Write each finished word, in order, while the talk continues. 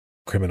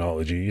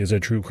Criminology is a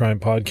true crime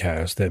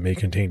podcast that may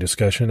contain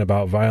discussion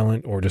about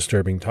violent or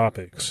disturbing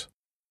topics.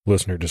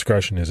 Listener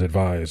discretion is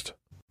advised.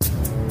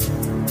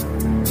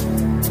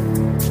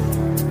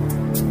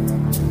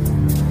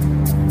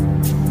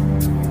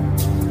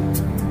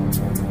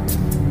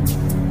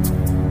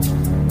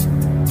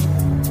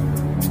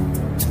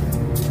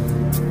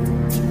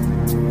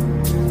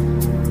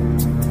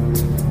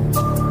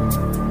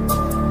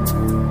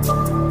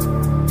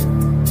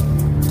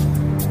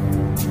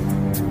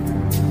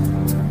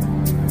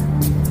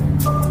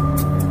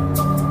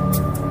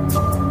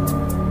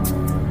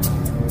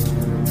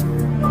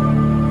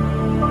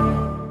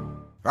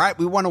 All right,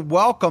 we want to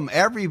welcome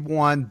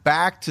everyone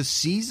back to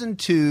Season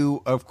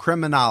 2 of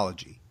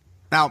Criminology.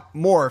 Now,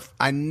 Morph,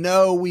 I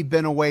know we've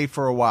been away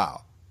for a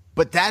while,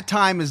 but that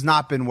time has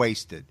not been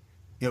wasted.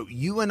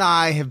 You and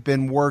I have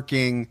been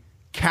working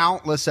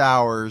countless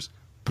hours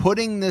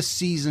putting this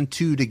Season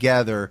 2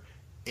 together.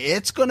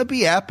 It's going to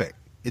be epic.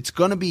 It's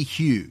going to be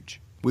huge.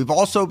 We've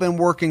also been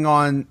working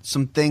on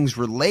some things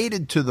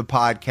related to the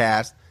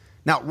podcast.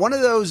 Now, one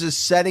of those is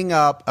setting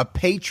up a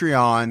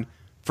Patreon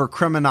for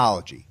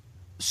Criminology.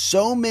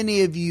 So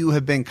many of you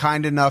have been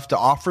kind enough to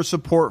offer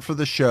support for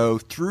the show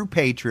through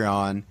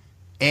Patreon,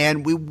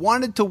 and we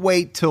wanted to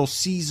wait till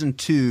Season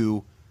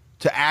 2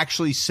 to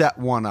actually set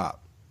one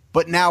up.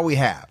 But now we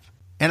have.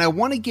 And I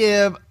want to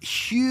give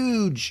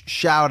huge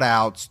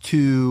shout-outs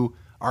to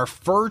our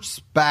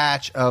first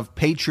batch of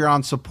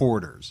Patreon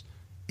supporters.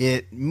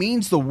 It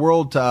means the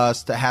world to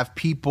us to have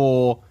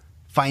people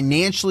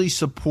financially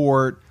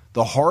support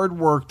the hard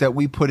work that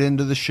we put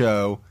into the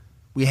show.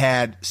 We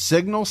had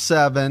Signal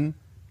 7,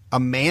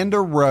 Amanda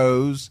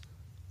Rose,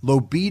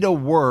 Lobita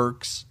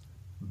Works,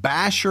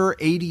 Basher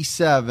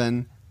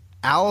 87,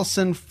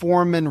 Allison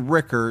Foreman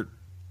Rickert,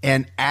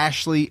 and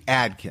Ashley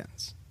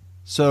Adkins.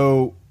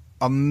 So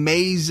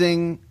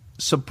amazing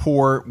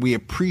support. We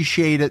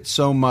appreciate it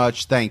so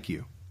much. Thank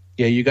you.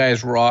 Yeah, you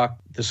guys rock.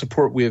 The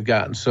support we have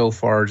gotten so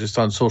far just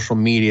on social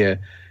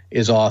media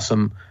is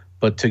awesome.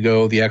 But to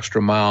go the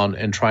extra mile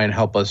and try and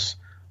help us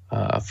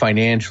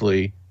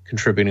financially,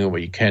 contributing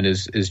what you can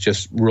is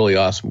just really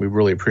awesome. We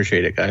really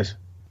appreciate it, guys.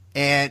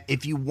 And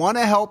if you want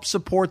to help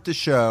support the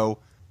show,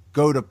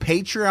 go to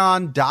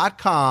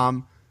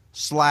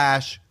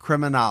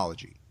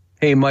patreon.com/criminology.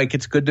 Hey, Mike,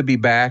 it's good to be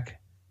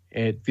back.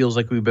 It feels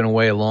like we've been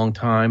away a long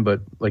time,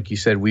 but like you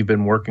said, we've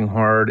been working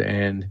hard,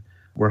 and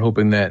we're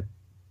hoping that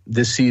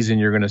this season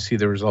you're going to see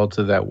the results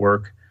of that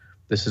work.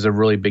 This is a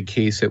really big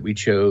case that we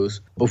chose.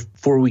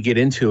 Before we get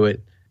into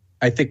it,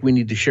 I think we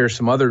need to share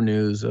some other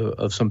news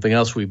of something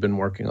else we've been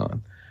working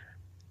on.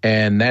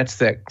 And that's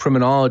that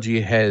Criminology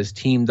has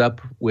teamed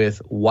up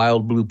with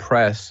Wild Blue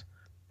Press.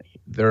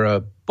 They're a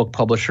book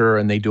publisher,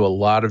 and they do a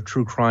lot of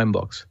true crime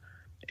books.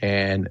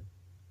 And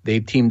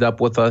they've teamed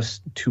up with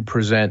us to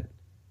present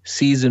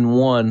Season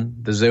 1,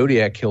 The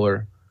Zodiac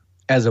Killer,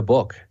 as a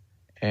book.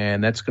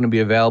 And that's going to be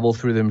available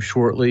through them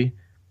shortly.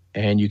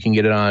 And you can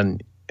get it on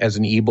as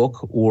an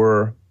ebook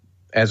or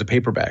as a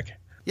paperback.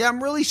 Yeah,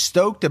 I'm really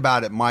stoked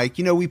about it, Mike.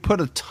 We put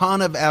a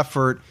ton of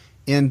effort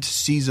into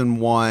Season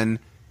 1.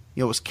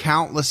 It was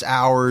countless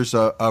hours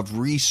of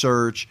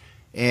research,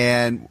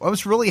 and I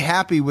was really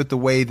happy with the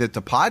way that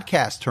the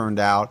podcast turned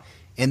out.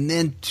 And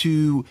then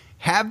to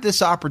have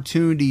this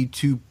opportunity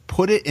to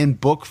put it in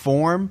book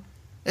form,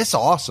 it's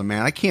awesome,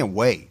 man. I can't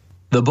wait.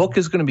 The book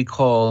is going to be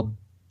called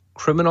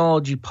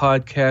Criminology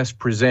Podcast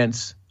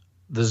Presents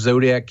The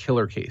Zodiac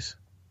Killer Case.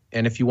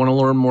 And if you want to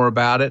learn more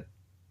about it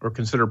or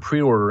consider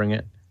pre-ordering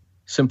it,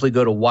 simply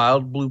go to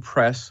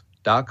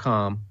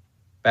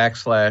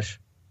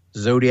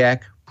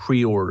wildbluepress.com/Zodiac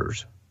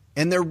pre-orders.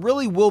 And there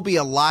really will be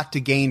a lot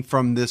to gain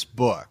from this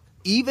book.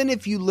 Even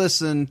if you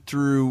listen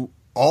through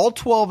all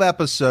 12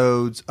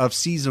 episodes of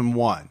Season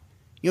 1,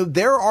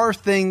 there are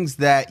things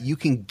that you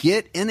can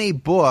get in a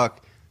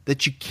book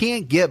that you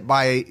can't get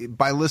by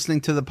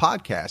listening to the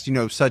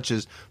podcast, such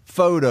as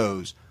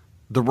photos,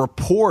 the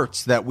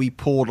reports that we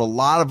pulled a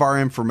lot of our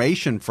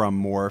information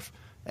from, Morph,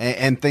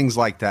 and things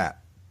like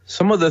that.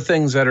 Some of the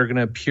things that are going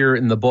to appear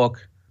in the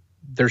book,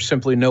 there's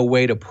simply no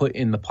way to put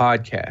in the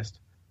podcast.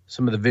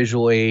 Some of the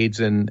visual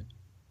aids and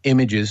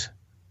images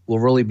will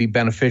really be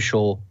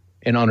beneficial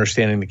in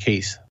understanding the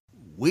case.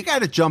 We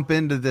got to jump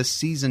into this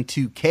Season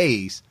 2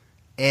 case.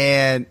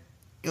 And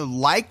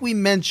like we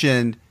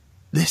mentioned,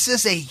 this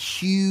is a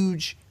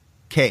huge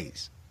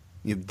case.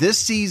 This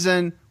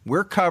season,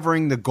 we're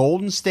covering the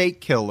Golden State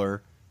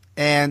Killer.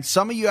 And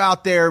some of you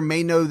out there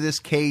may know this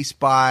case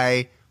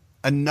by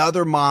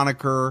another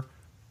moniker,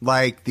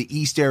 like the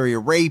East Area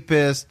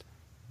Rapist,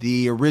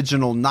 the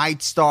original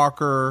Night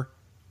Stalker,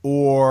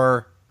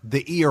 or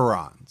the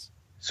Earons.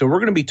 So we're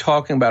going to be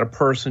talking about a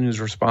person who's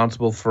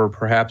responsible for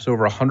perhaps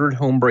over 100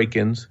 home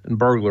break-ins and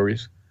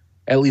burglaries,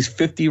 at least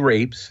 50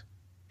 rapes,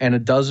 and a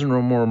dozen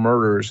or more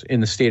murders in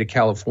the state of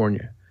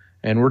California.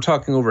 And we're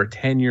talking over a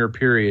 10-year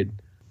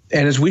period.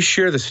 And as we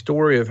share the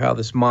story of how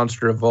this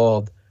monster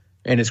evolved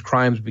and his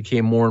crimes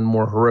became more and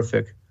more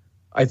horrific,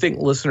 I think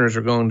listeners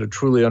are going to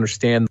truly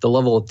understand the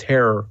level of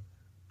terror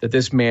that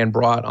this man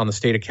brought on the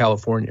state of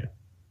California.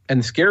 And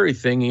the scary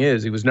thing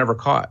is he was never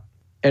caught.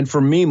 And for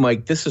me,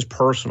 Mike, this is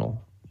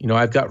personal. You know,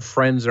 I've got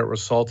friends that were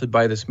assaulted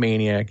by this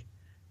maniac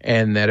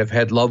and that have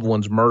had loved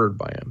ones murdered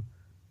by him.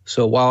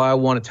 So while I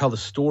want to tell the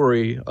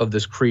story of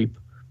this creep,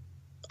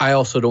 I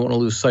also don't want to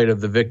lose sight of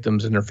the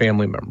victims and their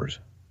family members.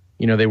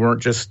 You know, they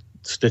weren't just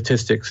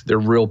statistics, they're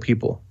real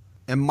people.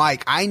 And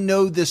Mike, I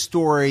know this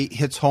story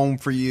hits home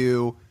for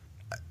you.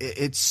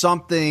 It's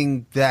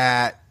something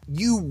that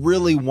you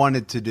really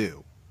wanted to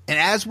do. And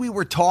as we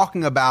were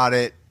talking about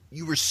it,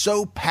 you were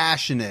so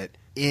passionate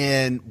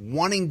in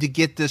wanting to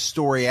get this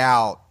story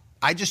out.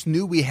 I just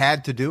knew we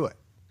had to do it.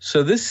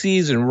 So this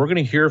season, we're going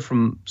to hear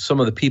from some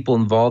of the people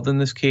involved in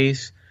this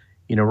case.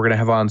 You know, we're going to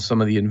have on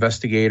some of the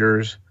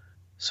investigators,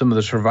 some of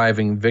the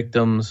surviving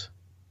victims,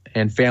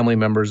 and family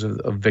members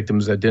of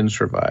victims that didn't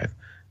survive.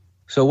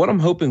 So what I'm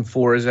hoping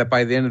for is that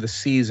by the end of the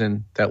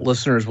season, that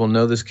listeners will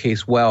know this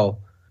case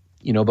well,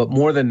 you know, but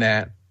more than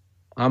that,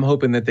 I'm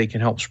hoping that they can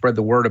help spread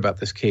the word about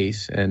this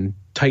case and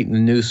tighten the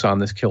noose on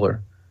this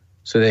killer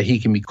so that he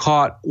can be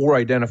caught or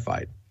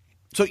identified.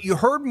 So you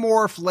heard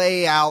Morph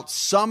lay out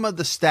some of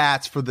the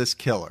stats for this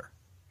killer.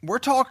 We're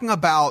talking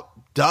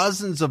about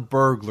dozens of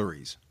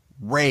burglaries,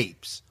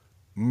 rapes,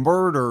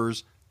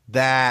 murders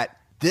that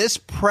this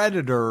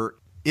predator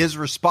is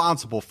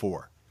responsible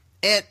for.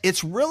 And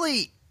it's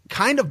really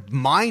kind of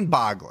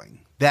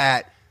mind-boggling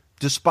that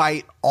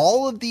despite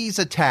all of these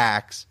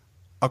attacks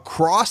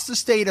across the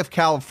state of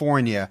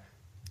California,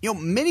 you know,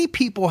 many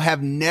people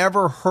have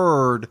never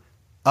heard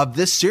of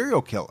this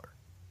serial killer.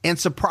 And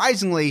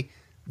surprisingly,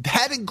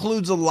 that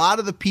includes a lot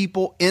of the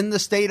people in the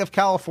state of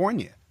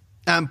California.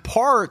 In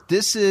part,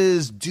 this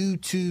is due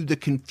to the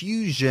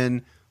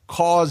confusion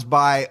caused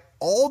by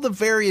all the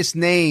various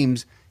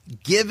names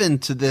given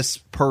to this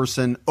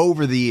person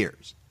over the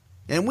years.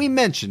 And we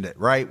mentioned it,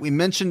 right? We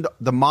mentioned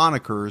the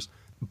monikers,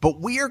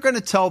 but we are going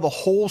to tell the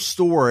whole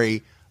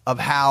story of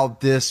how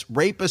this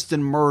rapist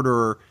and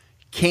murderer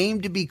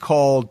came to be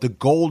called the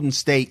Golden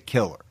State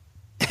Killer.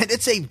 And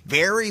it's a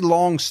very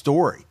long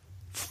story,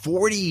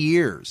 40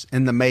 years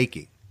in the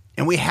making.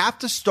 And we have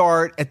to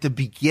start at the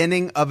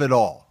beginning of it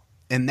all.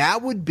 And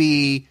that would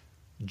be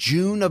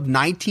June of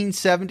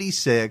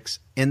 1976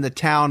 in the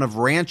town of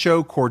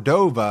Rancho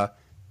Cordova,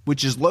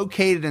 which is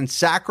located in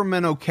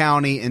Sacramento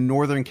County in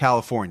Northern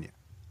California.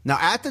 Now,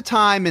 at the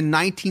time in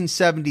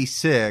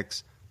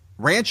 1976,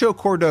 Rancho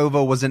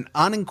Cordova was an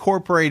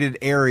unincorporated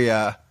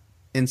area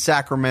in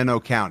Sacramento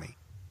County.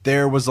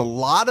 There was a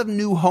lot of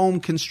new home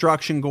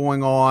construction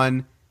going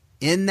on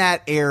in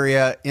that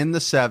area in the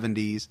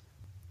 70s.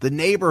 The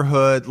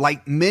neighborhood,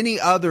 like many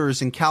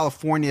others in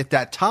California at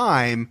that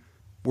time,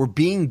 were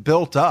being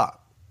built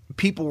up.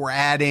 People were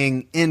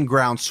adding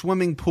in-ground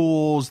swimming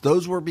pools.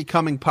 Those were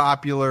becoming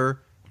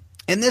popular.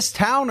 In this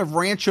town of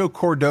Rancho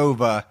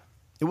Cordova,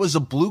 it was a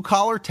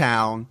blue-collar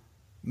town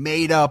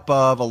made up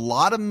of a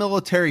lot of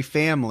military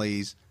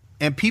families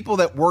and people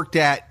that worked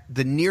at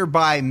the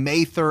nearby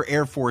Mather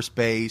Air Force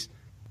Base,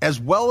 as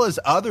well as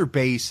other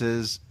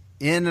bases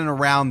in and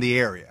around the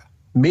area.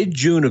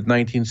 Mid-June of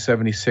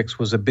 1976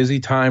 was a busy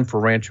time for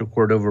Rancho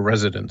Cordova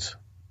residents.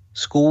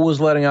 School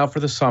was letting out for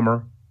the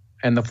summer,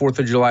 and the 4th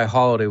of July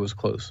holiday was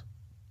close.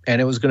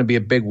 And it was going to be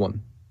a big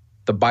one,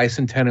 the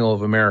bicentennial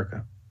of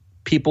America.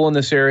 People in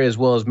this area, as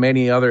well as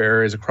many other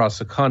areas across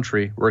the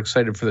country, were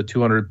excited for the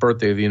 200th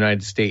birthday of the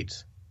United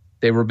States.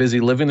 They were busy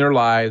living their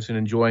lives and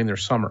enjoying their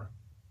summer.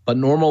 But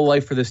normal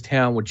life for this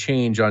town would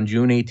change on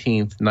June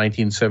 18th,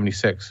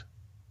 1976.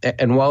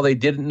 And while they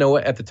didn't know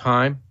it at the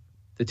time,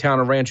 the town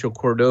of Rancho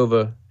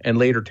Cordova and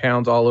later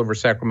towns all over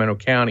Sacramento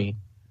County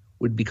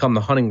would become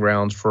the hunting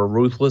grounds for a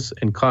ruthless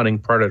and cunning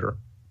predator,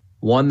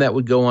 one that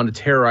would go on to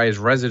terrorize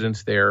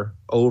residents there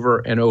over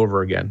and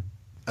over again.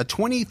 A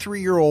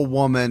 23-year-old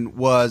woman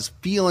was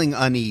feeling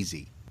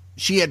uneasy.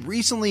 She had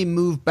recently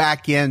moved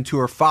back into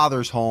her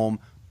father's home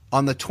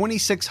on the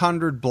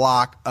 2600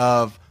 block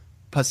of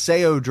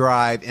Paseo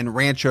Drive in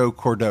Rancho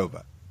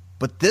Cordova.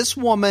 But this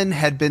woman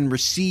had been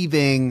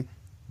receiving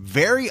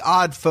very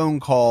odd phone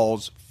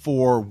calls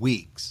for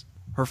weeks.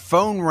 Her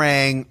phone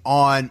rang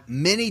on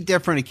many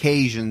different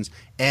occasions,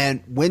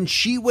 and when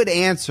she would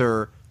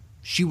answer,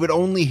 she would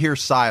only hear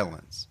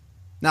silence.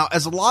 Now,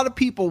 as a lot of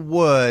people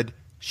would,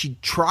 she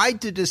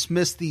tried to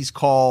dismiss these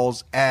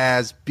calls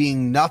as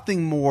being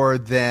nothing more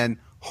than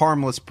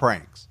harmless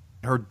pranks.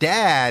 Her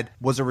dad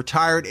was a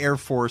retired Air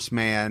Force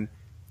man,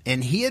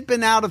 and he had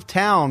been out of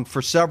town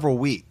for several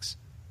weeks.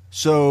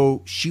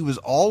 So she was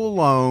all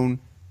alone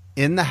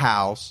in the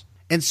house,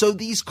 and so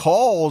these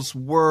calls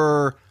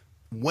were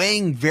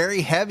weighing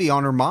very heavy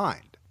on her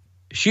mind.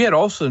 She had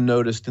also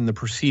noticed in the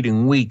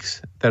preceding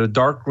weeks that a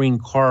dark green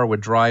car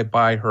would drive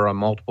by her on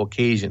multiple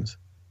occasions,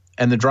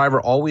 and the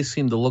driver always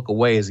seemed to look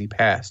away as he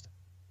passed.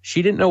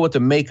 She didn't know what to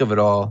make of it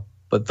all,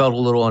 but felt a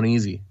little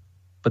uneasy.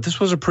 But this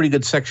was a pretty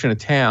good section of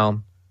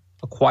town,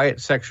 a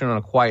quiet section on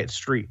a quiet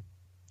street.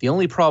 The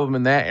only problem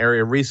in that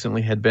area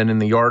recently had been in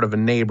the yard of a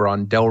neighbor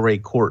on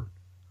Delray Court,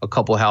 a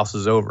couple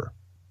houses over.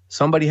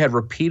 Somebody had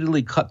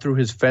repeatedly cut through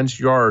his fenced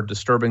yard,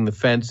 disturbing the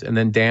fence and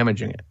then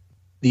damaging it.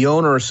 The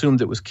owner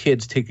assumed it was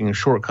kids taking a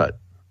shortcut,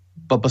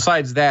 But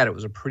besides that, it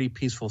was a pretty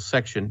peaceful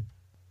section,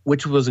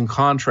 which was in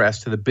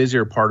contrast to the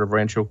busier part of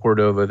Rancho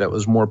Cordova that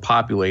was more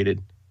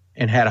populated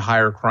and had a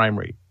higher crime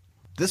rate.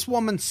 This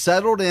woman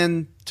settled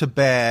in to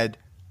bed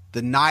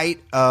the night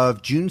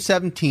of June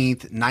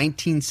 17th,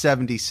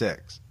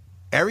 1976.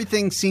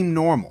 Everything seemed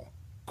normal,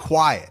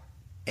 quiet,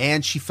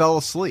 and she fell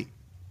asleep.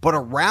 But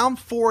around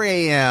 4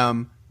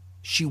 a.m.,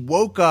 she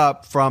woke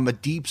up from a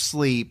deep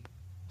sleep,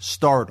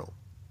 startled.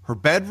 Her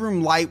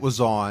bedroom light was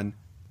on,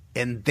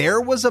 and there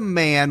was a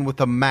man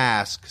with a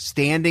mask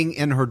standing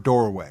in her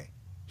doorway.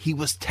 He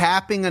was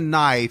tapping a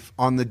knife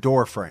on the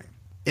doorframe.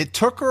 It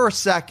took her a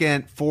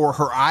second for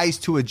her eyes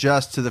to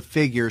adjust to the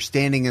figure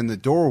standing in the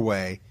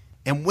doorway,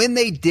 and when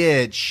they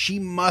did, she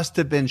must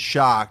have been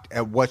shocked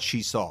at what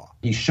she saw.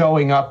 He's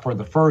showing up for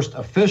the first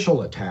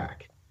official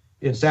attack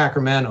in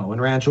Sacramento, in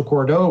Rancho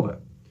Cordova.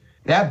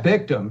 That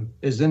victim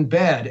is in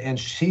bed, and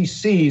she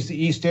sees the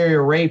East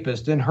Area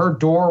Rapist in her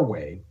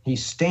doorway.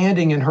 He's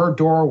standing in her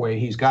doorway.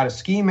 He's got a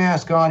ski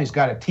mask on. He's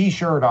got a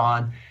T-shirt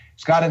on.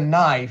 He's got a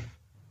knife,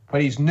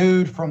 but he's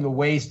nude from the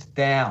waist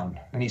down.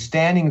 And he's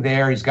standing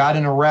there. He's got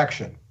an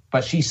erection,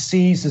 but she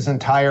sees his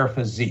entire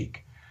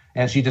physique.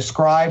 And she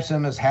describes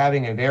him as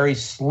having a very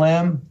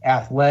slim,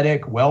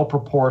 athletic,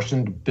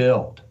 well-proportioned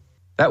build.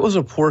 That was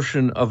a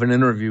portion of an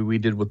interview we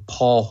did with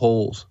Paul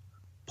Holes.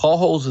 Paul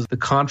Holes is the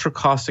Contra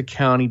Costa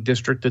County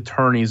District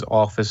Attorney's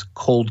Office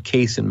cold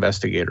case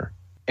investigator,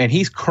 and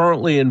he's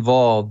currently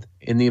involved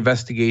in the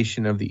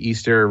investigation of the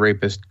East Area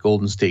Rapist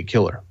Golden State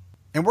Killer.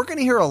 And we're going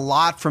to hear a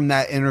lot from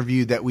that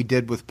interview that we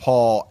did with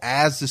Paul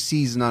as the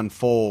season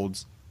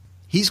unfolds.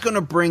 He's going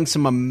to bring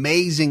some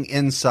amazing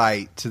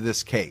insight to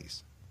this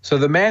case. So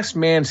the masked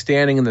man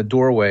standing in the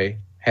doorway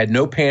had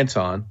no pants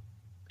on,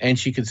 and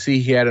she could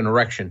see he had an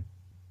erection.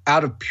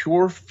 Out of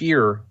pure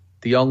fear,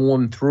 the young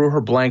woman threw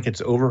her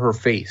blankets over her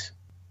face,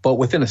 but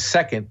within a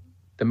second,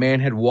 the man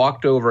had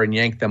walked over and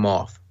yanked them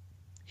off.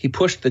 He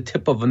pushed the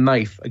tip of a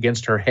knife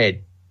against her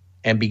head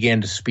and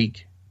began to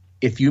speak.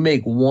 "If you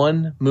make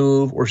one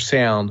move or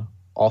sound,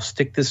 I'll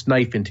stick this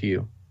knife into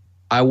you.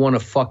 I want to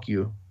fuck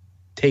you.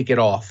 Take it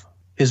off."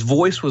 His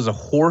voice was a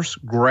hoarse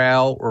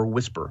growl or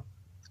whisper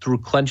through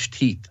clenched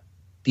teeth.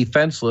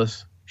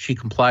 Defenseless, she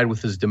complied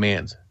with his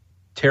demands.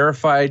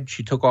 Terrified,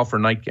 she took off her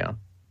nightgown.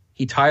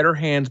 He tied her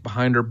hands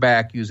behind her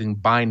back using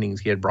bindings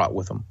he had brought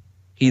with him.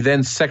 He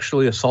then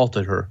sexually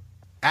assaulted her.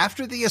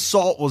 After the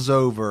assault was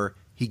over,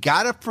 he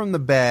got up from the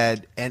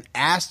bed and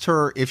asked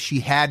her if she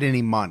had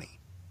any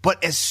money.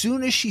 But as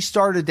soon as she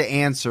started to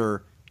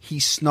answer, he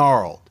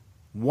snarled.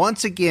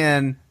 Once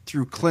again,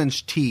 through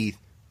clenched teeth,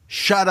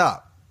 "Shut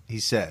up,"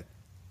 he said.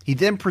 He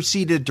then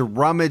proceeded to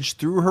rummage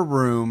through her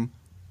room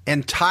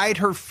and tied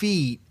her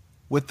feet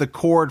with the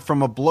cord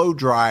from a blow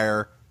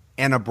dryer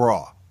and a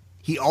bra.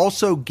 He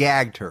also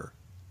gagged her.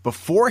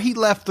 Before he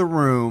left the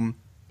room,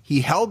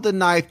 he held the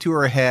knife to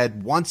her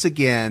head once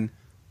again,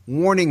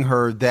 warning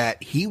her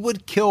that he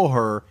would kill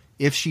her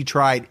if she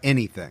tried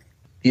anything.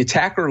 The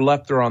attacker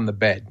left her on the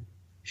bed.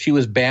 She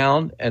was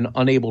bound and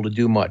unable to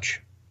do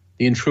much.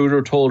 The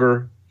intruder told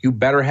her, "You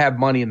better have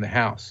money in the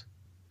house."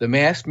 The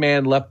masked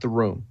man left the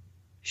room.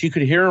 She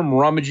could hear him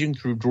rummaging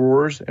through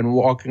drawers and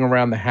walking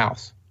around the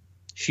house.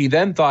 She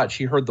then thought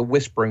she heard the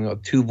whispering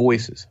of two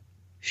voices.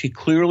 She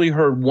clearly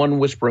heard one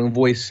whispering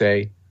voice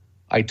say,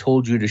 "I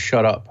told you to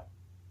shut up."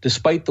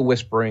 Despite the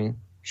whispering,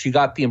 she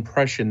got the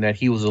impression that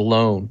he was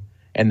alone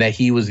and that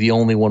he was the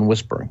only one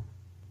whispering.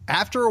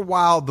 After a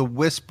while, the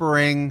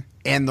whispering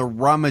and the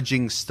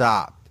rummaging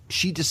stopped.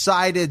 She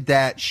decided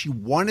that she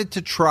wanted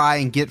to try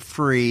and get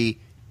free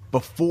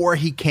before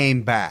he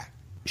came back.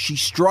 She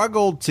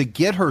struggled to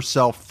get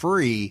herself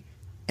free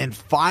and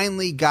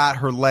finally got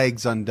her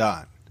legs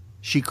undone.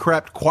 She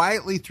crept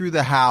quietly through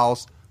the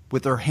house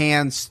with her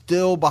hands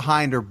still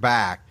behind her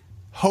back,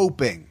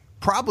 hoping,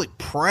 probably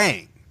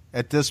praying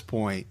at this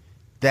point,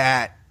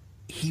 that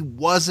he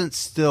wasn't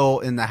still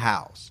in the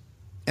house.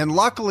 And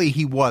luckily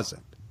he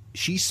wasn't.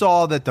 She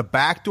saw that the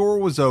back door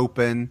was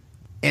open,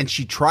 and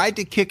she tried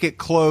to kick it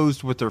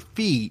closed with her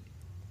feet,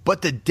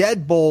 but the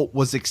deadbolt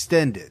was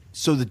extended,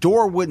 so the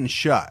door wouldn't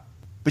shut.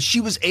 But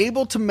she was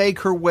able to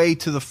make her way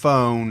to the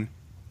phone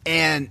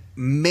and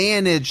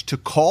managed to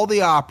call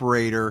the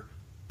operator,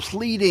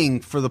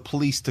 pleading for the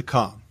police to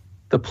come.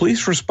 The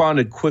police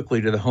responded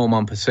quickly to the home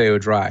on Paseo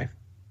Drive,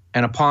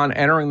 and upon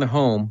entering the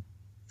home,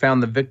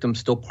 found the victim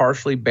still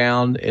partially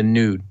bound and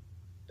nude.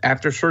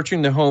 After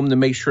searching the home to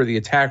make sure the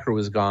attacker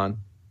was gone,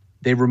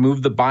 they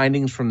removed the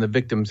bindings from the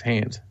victim's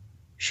hands.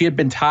 She had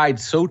been tied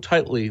so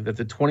tightly that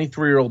the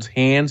 23-year-old's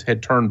hands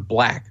had turned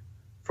black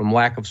from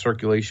lack of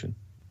circulation.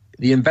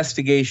 The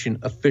investigation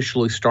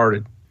officially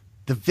started.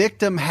 The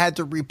victim had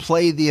to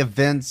replay the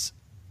events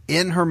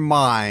in her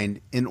mind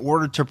in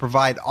order to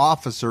provide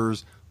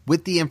officers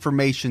with the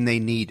information they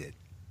needed.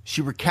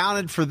 She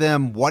recounted for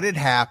them what had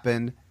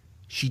happened.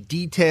 She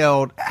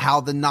detailed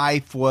how the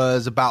knife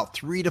was about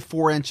 3 to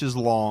 4 inches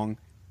long.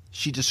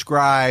 She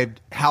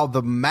described how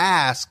the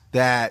mask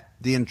that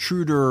the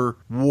intruder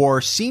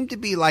wore seemed to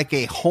be like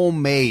a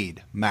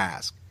homemade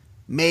mask,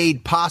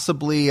 made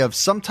possibly of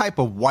some type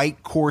of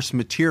white coarse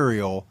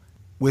material.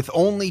 with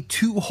only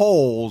 2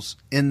 holes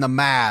in the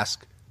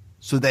mask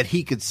so that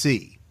he could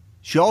see.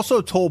 She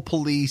also told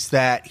police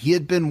that he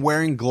had been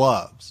wearing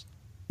gloves.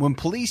 When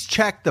police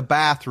checked the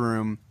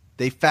bathroom,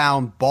 they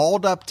found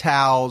balled-up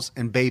towels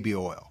and baby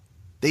oil.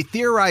 They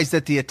theorized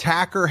that the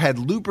attacker had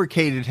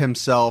lubricated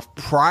himself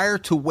prior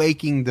to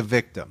waking the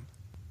victim.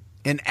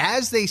 And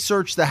as they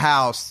searched the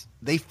house,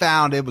 they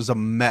found it was a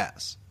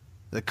mess.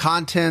 The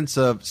contents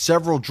of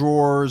several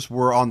drawers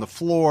were on the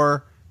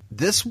floor.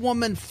 This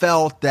woman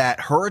felt that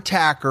her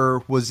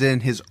attacker was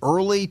in his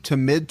early to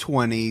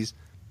mid-20s,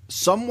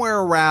 somewhere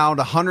around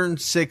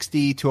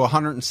 160 to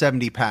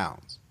 170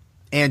 pounds.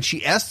 And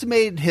she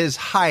estimated his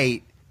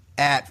height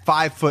at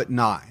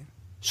 5'9".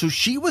 So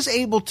she was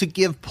able to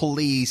give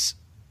police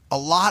a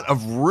lot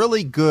of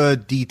really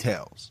good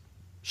details.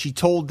 She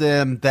told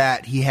them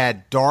that he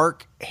had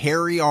dark,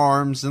 hairy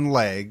arms and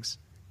legs,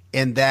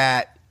 and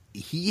that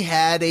he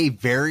had a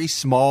very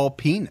small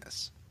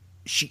penis.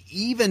 She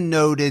even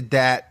noted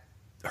that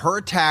her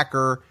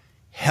attacker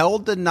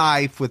held the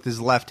knife with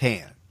his left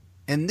hand.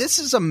 And this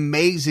is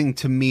amazing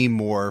to me,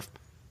 Morph,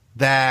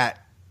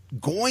 that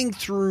going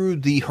through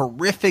the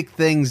horrific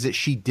things that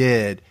she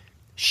did,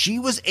 she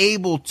was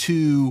able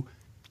to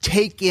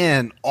take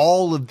in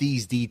all of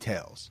these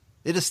details.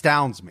 It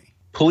astounds me.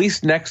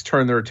 Police next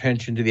turned their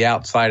attention to the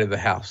outside of the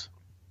house.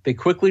 They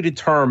quickly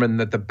determined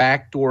that the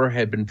back door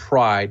had been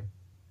pried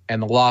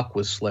and the lock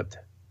was slipped,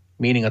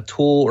 meaning a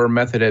tool or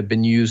method had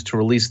been used to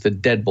release the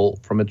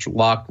deadbolt from its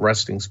locked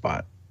resting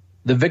spot.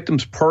 The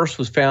victim's purse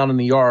was found in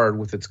the yard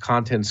with its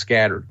contents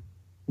scattered.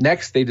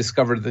 Next, they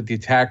discovered that the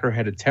attacker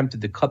had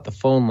attempted to cut the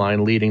phone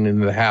line leading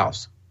into the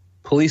house.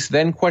 Police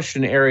then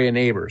questioned area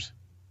neighbors.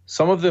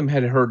 Some of them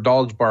had heard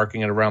dogs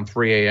barking at around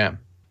 3 a.m.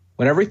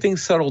 When everything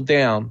settled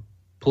down,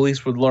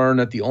 police would learn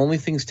that the only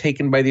things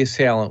taken by the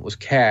assailant was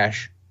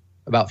cash,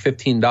 about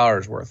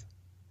 $15 worth,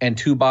 and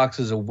 2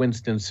 boxes of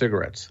Winston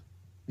cigarettes.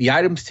 The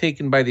items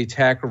taken by the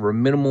attacker were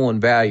minimal in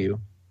value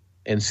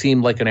and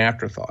seemed like an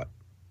afterthought.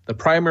 The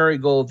primary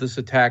goal of this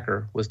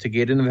attacker was to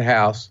get into the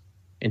house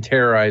and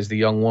terrorize the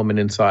young woman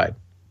inside,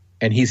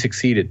 and he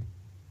succeeded.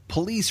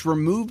 Police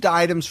removed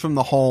items from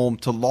the home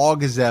to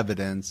log as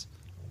evidence.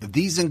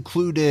 These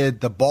included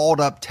the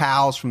balled-up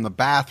towels from the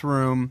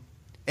bathroom,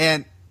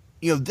 and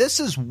this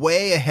is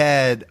way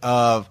ahead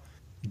of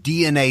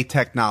DNA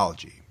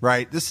technology,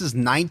 right? This is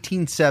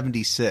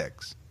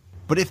 1976.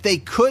 But if they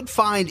could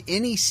find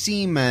any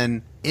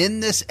semen in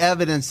this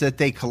evidence that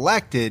they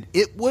collected,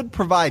 it would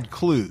provide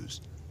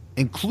clues,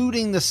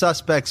 including the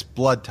suspect's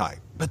blood type.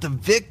 But the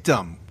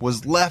victim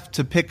was left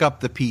to pick up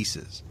the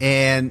pieces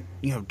and,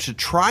 to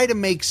try to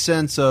make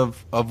sense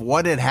of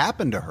what had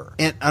happened to her.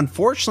 And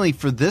unfortunately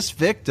for this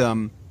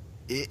victim,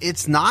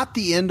 it's not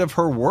the end of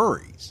her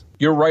worries.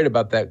 You're right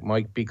about that,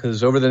 Mike,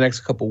 because over the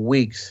next couple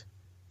weeks,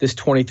 this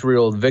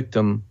 23-year-old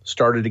victim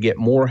started to get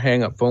more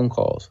hang-up phone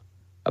calls,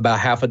 about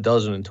half a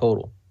dozen in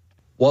total.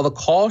 While the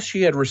call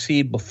she had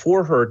received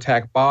before her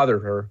attack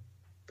bothered her,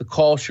 the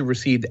call she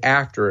received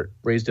after it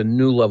raised a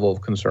new level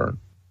of concern.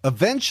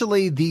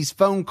 Eventually, these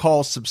phone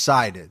calls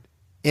subsided.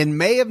 In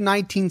May of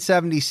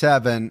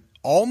 1977,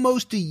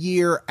 almost a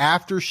year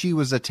after she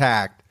was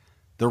attacked,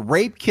 the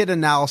rape kit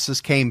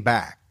analysis came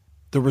back.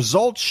 The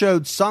results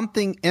showed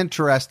something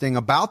interesting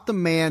about the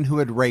man who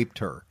had raped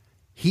her.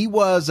 He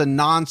was a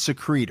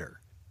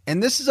non-secretor.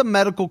 And this is a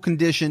medical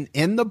condition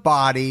in the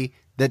body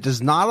that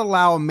does not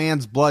allow a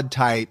man's blood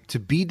type to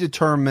be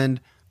determined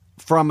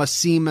from a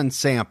semen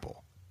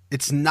sample.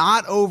 It's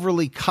not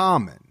overly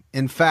common.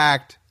 In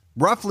fact,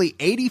 roughly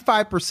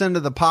 85%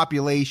 of the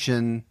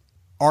population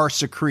are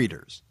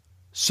secretors.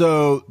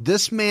 So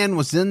this man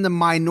was in the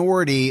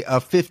minority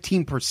of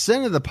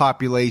 15% of the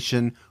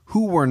population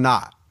who were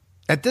not.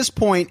 At this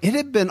point, it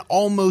had been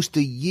almost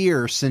a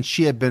year since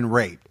she had been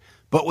raped.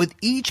 But with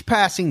each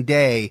passing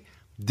day,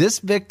 this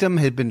victim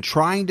had been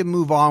trying to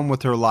move on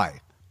with her life.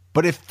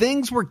 But if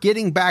things were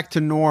getting back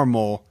to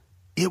normal,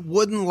 it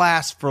wouldn't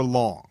last for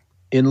long.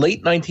 In late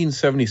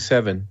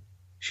 1977,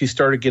 she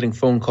started getting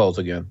phone calls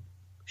again.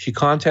 She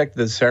contacted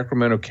the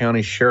Sacramento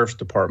County Sheriff's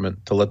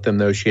Department to let them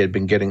know she had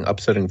been getting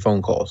upsetting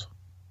phone calls.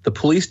 The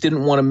police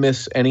didn't want to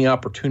miss any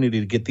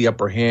opportunity to get the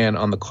upper hand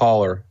on the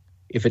caller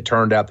if it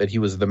turned out that he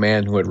was the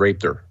man who had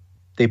raped her.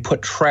 They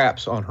put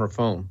traps on her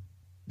phone.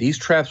 These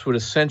traps would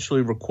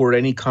essentially record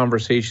any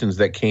conversations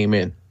that came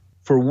in.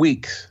 For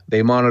weeks,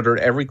 they monitored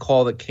every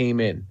call that came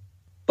in,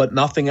 but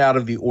nothing out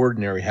of the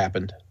ordinary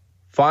happened.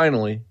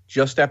 Finally,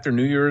 just after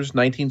New Year's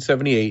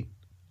 1978,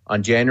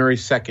 on January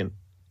 2nd,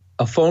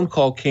 a phone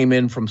call came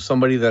in from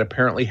somebody that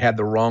apparently had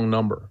the wrong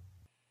number.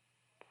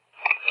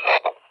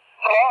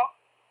 Hello?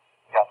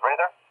 Yes, Ray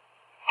there?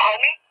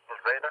 Honey? Is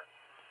Ray there?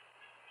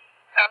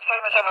 I'm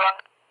sorry, Mr. Wrong.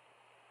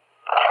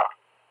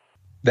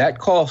 That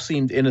call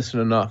seemed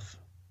innocent enough.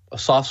 A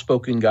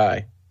soft-spoken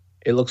guy.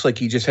 It looks like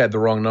he just had the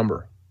wrong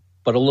number.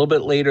 But a little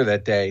bit later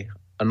that day,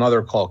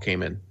 another call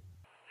came in.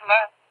 Hello?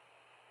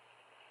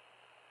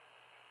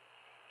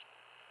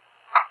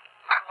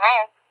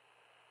 Hello?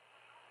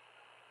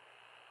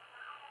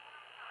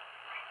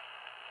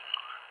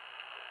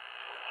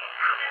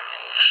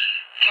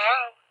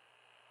 Hello?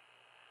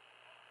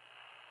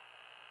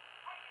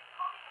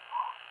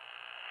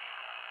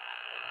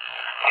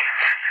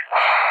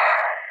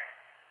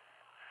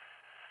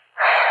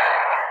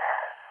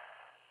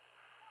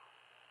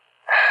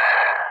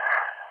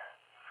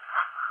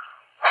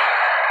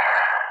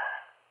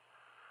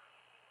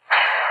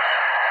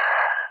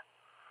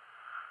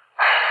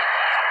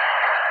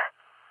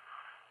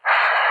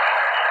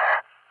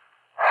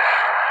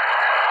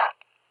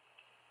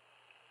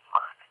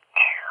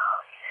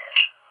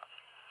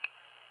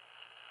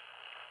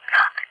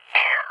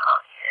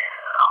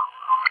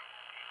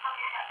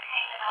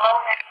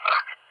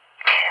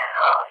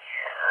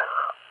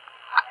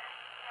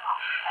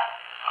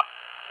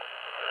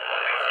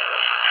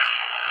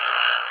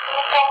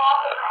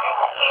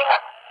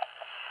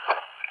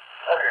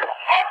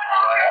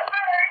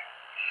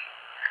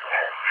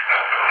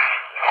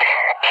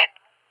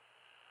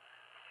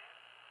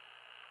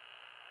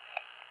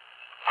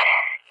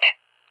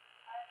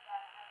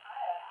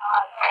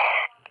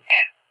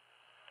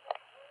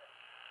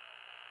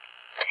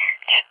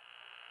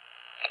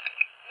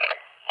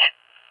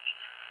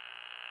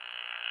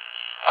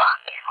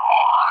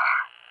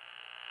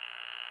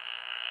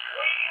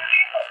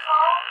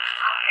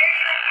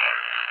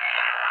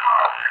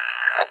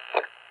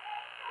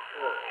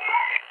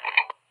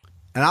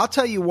 And I'll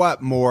tell you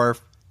what, Morph,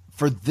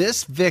 for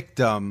this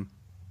victim,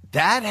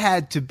 that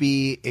had to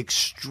be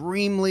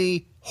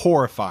extremely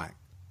horrifying.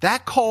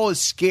 That call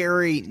is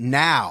scary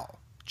now,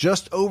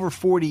 just over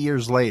 40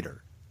 years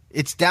later.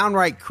 It's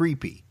downright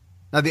creepy.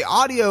 Now, the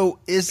audio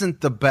isn't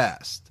the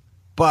best,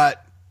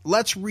 but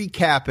let's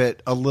recap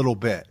it a little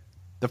bit.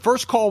 The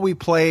first call we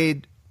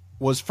played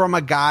was from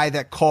a guy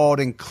that called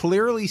and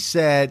clearly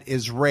said,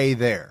 "Is Ray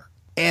there?"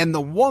 And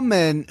the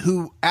woman,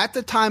 who at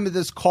the time of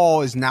this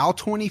call is now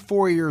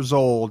 24 years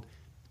old,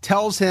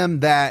 tells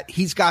him that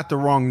he's got the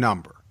wrong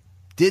number.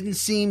 Didn't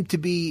seem to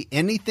be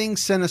anything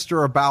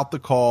sinister about the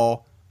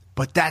call,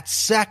 but that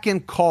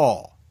second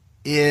call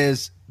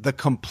is the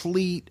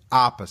complete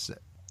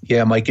opposite.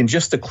 Yeah, Mike, and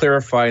just to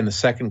clarify, in the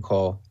second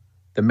call,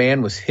 the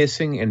man was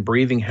hissing and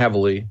breathing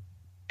heavily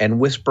and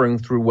whispering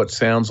through what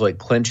sounds like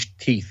clenched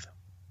teeth.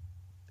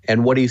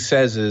 And what he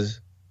says is,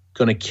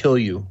 "Gonna kill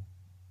you,"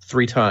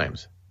 3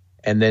 times.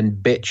 And then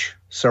 "bitch"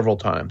 several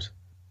times.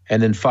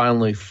 And then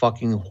finally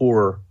 "fucking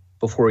whore"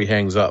 before he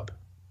hangs up.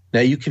 Now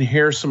you can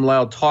hear some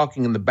loud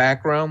talking in the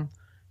background.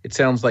 It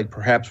sounds like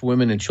perhaps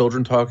women and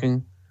children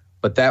talking,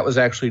 but that was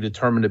actually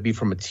determined to be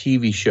from a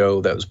TV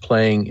show that was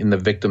playing in the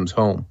victim's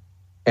home.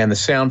 And the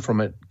sound from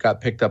it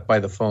got picked up by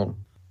the phone.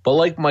 But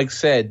like Mike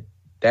said,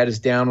 that is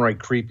downright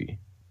creepy.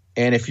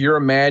 And if you're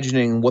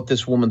imagining what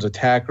this woman's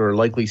attacker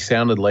likely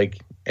sounded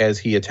like as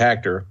he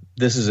attacked her,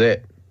 this is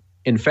it.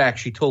 In fact,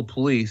 she told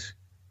police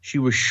she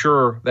was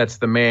sure that's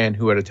the man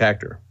who had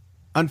attacked her.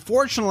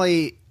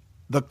 Unfortunately,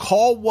 the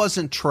call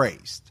wasn't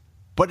traced,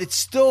 but it's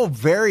still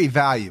very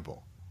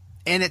valuable.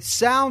 And it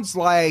sounds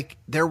like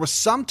there was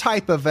some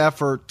type of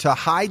effort to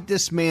hide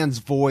this man's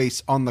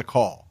voice on the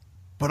call.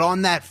 But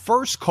on that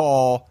first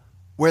call,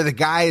 where the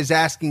guy is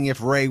asking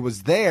if Ray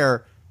was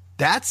there,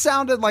 that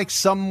sounded like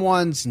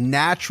someone's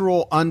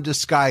natural,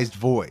 undisguised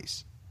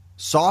voice.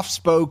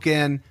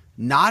 Soft-spoken,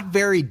 not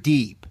very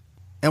deep.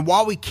 And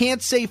while we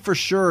can't say for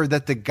sure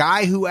that the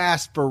guy who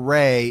asked for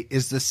Ray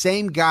is the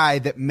same guy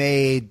that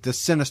made the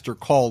sinister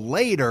call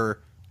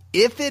later,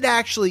 if it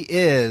actually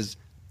is,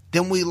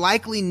 then we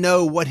likely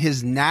know what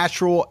his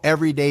natural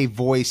everyday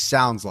voice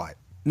sounds like.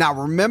 Now,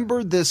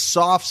 remember this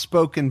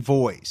soft-spoken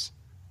voice,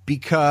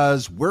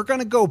 because we're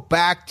going to go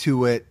back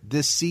to it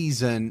this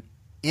season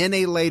in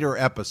a later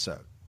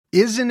episode.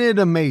 Isn't it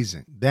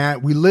amazing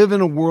that we live in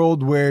a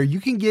world where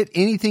you can get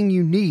anything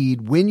you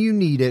need when you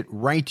need it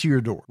right to your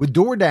door? With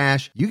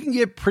DoorDash, you can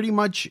get pretty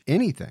much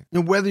anything.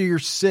 And whether you're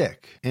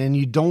sick and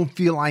you don't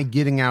feel like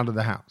getting out of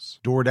the house,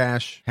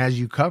 DoorDash has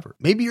you covered.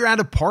 Maybe you're at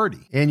a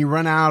party and you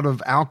run out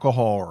of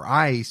alcohol or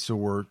ice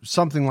or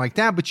something like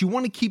that, but you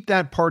want to keep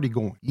that party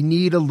going. You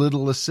need a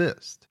little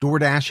assist.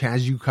 DoorDash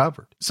has you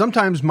covered.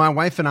 Sometimes my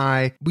wife and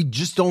I, we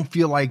just don't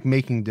feel like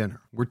making dinner.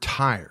 We're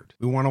tired.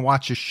 We want to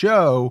watch a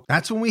show.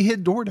 That's when we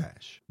hit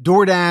DoorDash.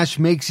 DoorDash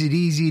makes it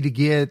easy to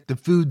get the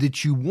food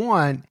that you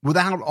want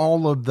without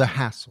all of the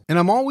hassle. And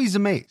I'm always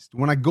amazed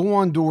when I go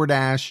on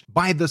DoorDash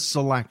by the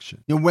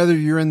selection. You know, whether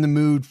you're in the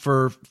mood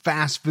for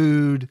fast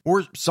food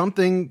or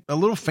something a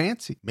little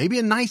fancy, maybe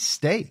a nice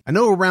steak. I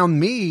know around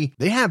me,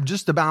 they have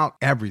just about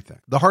everything.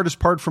 The hardest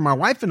part for my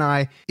wife and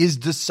I is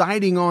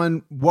deciding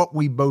on what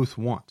we both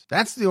want.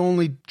 That's the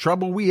only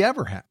trouble we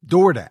ever have.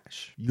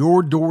 DoorDash,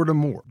 your door to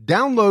more.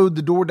 Download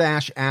the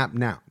DoorDash app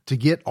now to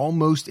get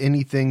almost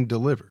anything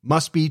delivered.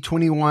 Must be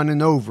 21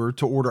 and over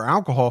to order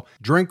alcohol.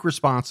 Drink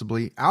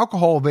responsibly.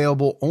 Alcohol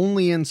available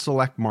only in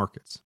select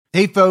markets.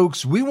 Hey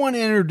folks, we want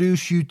to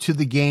introduce you to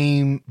the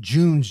game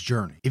June's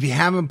Journey. If you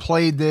haven't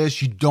played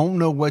this, you don't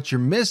know what you're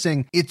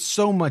missing. It's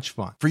so much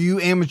fun. For you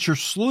amateur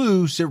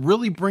sleuths, it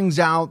really brings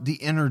out the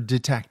inner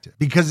detective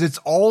because it's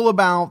all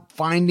about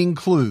finding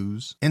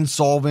clues and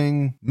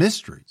solving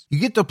mysteries. You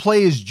get to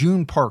play as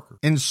June Parker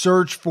and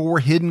search for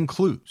hidden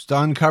clues to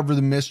uncover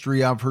the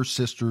mystery of her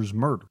sister's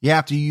murder. You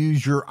have to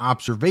use your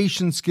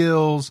observation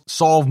skills,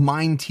 solve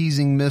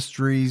mind-teasing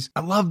mysteries.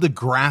 I love the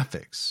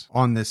graphics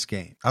on this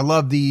game. I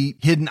love the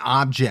hidden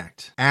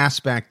object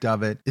aspect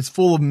of it. It's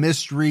full of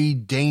mystery,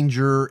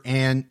 danger,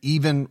 and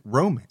even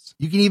romance.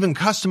 You can even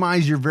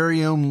customize your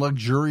very own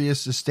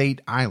luxurious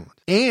estate island.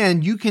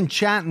 And you can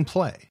chat and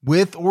play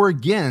with or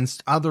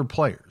against other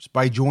players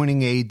by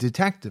joining a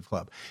detective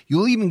club.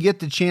 You'll even get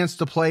the chance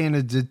to play in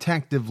a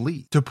detective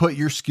league to put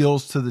your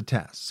skills to the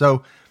test.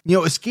 So,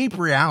 escape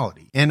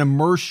reality and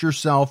immerse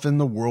yourself in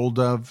the world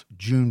of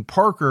June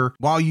Parker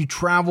while you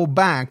travel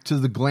back to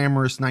the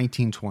glamorous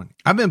 1920s.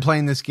 I've been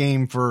playing this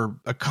game for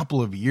a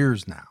couple of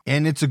years now,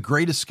 and it's a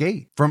great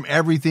escape from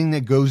everything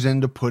that goes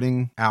into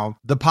putting out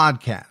the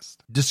podcast.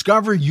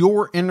 Discover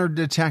your inner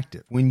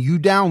detective when you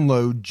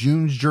download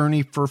June's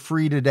Journey for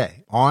free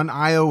today on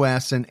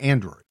iOS and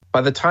Android.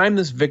 By the time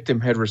this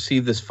victim had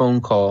received this phone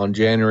call on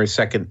January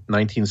 2nd,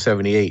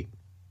 1978,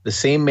 the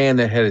same man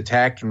that had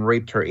attacked and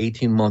raped her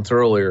 18 months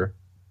earlier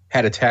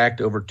had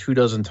attacked over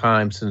 24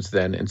 times since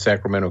then in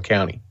Sacramento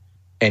County,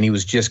 and he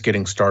was just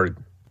getting started.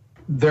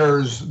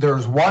 There's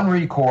one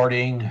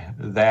recording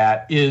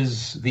that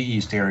is the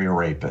East Area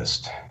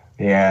Rapist,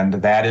 and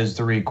that is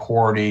the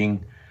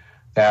recording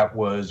that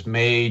was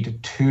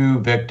made to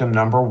victim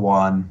number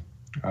one.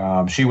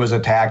 She was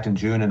attacked in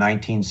June of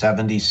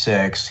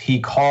 1976. He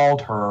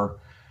called her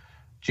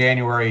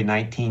January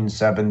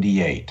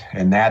 1978,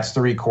 and that's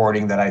the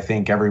recording that I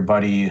think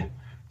everybody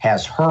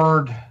has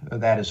heard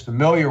that is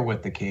familiar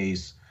with the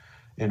case,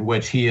 in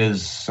which he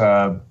is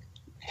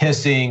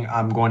hissing,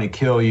 "I'm going to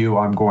kill you,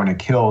 I'm going to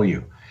kill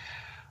you."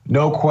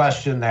 No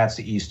question, that's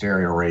the East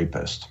Area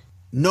Rapist.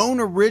 Known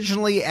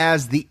originally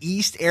as the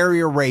East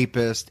Area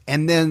Rapist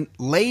and then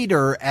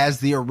later as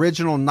the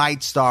original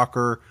Night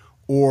Stalker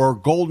or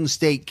Golden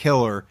State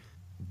Killer,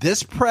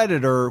 this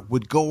predator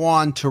would go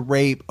on to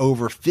rape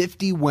over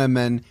 50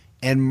 women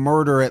and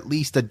murder at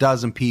least a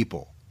dozen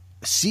people.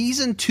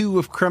 Season 2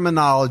 of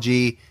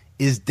Criminology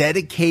is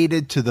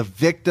dedicated to the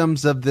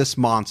victims of this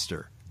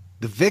monster,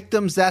 the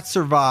victims that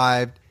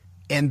survived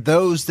and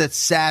those that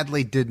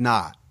sadly did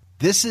not.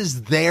 This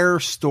is their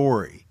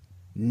story,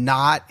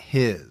 not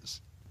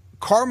his.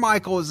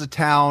 Carmichael is a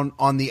town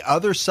on the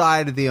other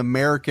side of the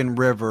American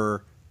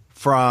River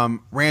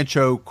from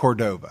Rancho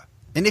Cordova.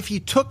 And if you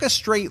took a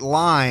straight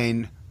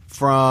line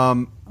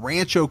from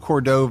Rancho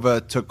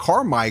Cordova to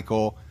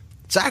Carmichael,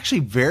 it's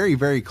actually very,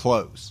 very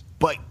close.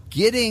 But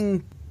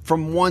getting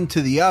from one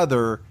to the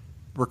other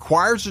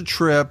requires a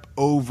trip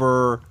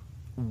over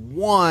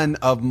one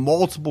of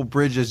multiple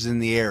bridges in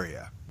the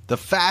area, the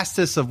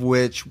fastest of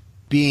which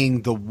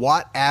being the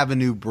Watt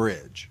Avenue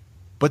Bridge.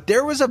 But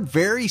there was a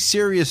very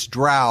serious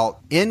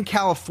drought in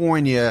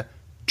California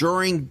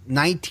during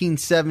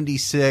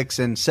 1976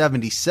 and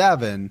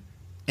 77,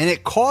 and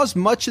it caused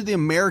much of the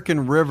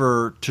American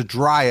River to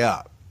dry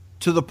up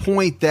to the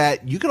point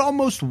that you could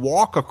almost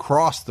walk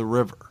across the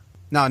river.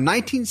 Now, in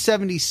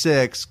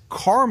 1976,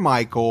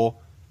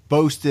 Carmichael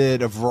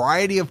boasted a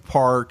variety of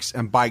parks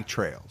and bike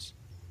trails.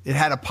 It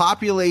had a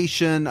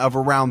population of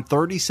around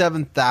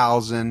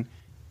 37,000,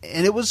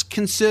 and it was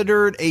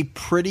considered a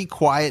pretty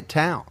quiet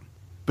town.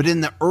 But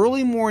in the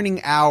early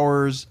morning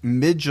hours,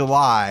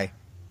 mid-July,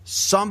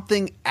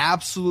 something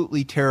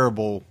absolutely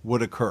terrible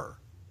would occur.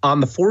 On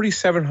the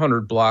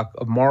 4700 block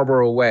of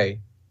Marlboro Way,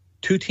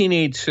 two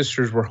teenage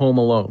sisters were home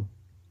alone,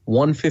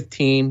 one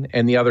 15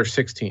 and the other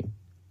 16.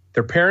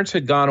 Their parents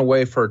had gone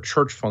away for a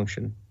church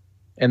function,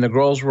 and the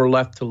girls were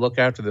left to look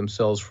after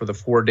themselves for the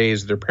 4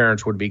 days their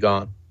parents would be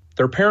gone.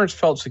 Their parents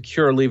felt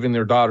secure leaving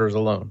their daughters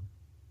alone.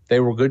 They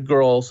were good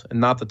girls and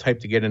not the type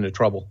to get into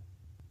trouble.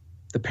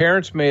 The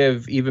parents may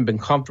have even been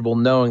comfortable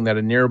knowing that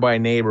a nearby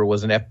neighbor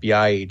was an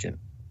FBI agent.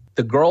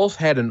 The girls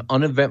had an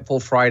uneventful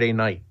Friday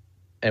night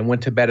and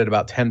went to bed at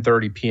about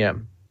 10:30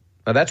 p.m.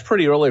 Now, that's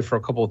pretty early for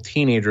a couple of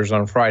teenagers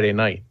on Friday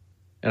night,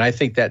 and I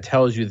think that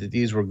tells you that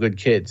these were good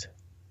kids.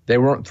 They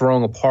weren't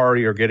throwing a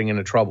party or getting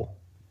into trouble.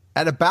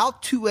 At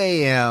about 2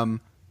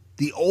 a.m.,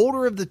 the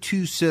older of the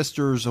two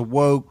sisters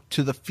awoke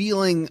to the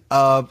feeling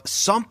of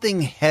something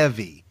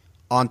heavy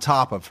on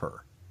top of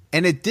her.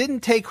 And it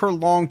didn't take her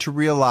long to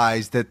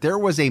realize that there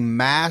was a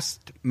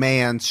masked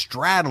man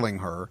straddling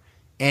her,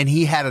 and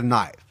he had a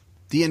knife.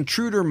 The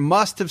intruder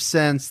must have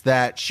sensed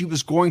that she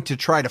was going to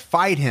try to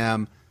fight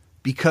him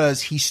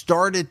because he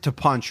started to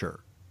punch her,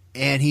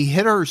 and he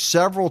hit her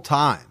several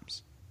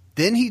times.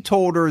 Then he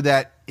told her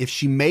that if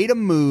she made a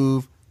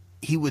move,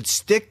 he would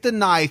stick the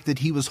knife that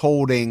he was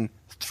holding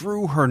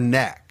through her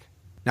neck.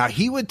 Now,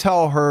 he would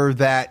tell her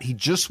that he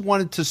just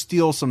wanted to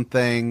steal some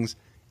things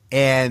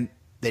and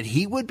that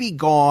he would be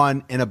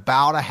gone in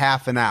about a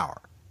half an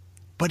hour.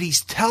 But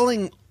he's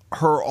telling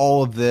her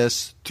all of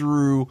this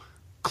through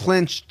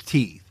clenched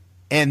teeth.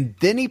 And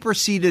then he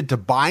proceeded to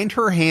bind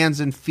her hands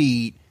and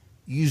feet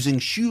using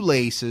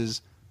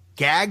shoelaces,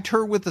 gagged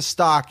her with a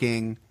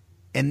stocking,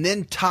 and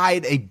then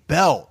tied a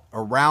belt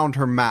around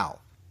her mouth.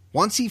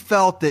 Once he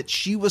felt that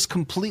she was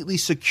completely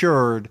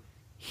secured,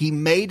 he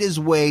made his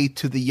way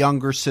to the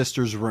younger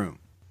sister's room.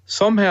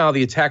 Somehow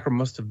the attacker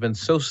must have been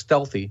so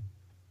stealthy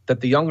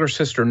that the younger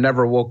sister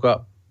never woke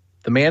up.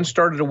 The man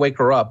started to wake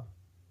her up,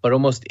 but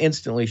almost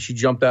instantly she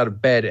jumped out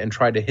of bed and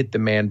tried to hit the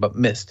man but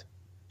missed.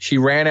 She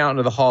ran out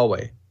into the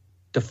hallway.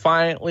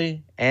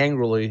 Defiantly,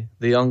 angrily,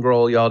 the young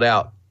girl yelled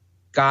out,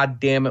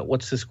 "God damn it,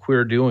 what's this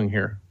queer doing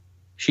here?"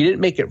 She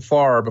didn't make it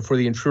far before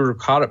the intruder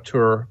caught up to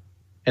her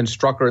and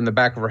struck her in the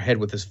back of her head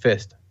with his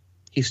fist.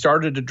 He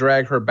started to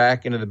drag her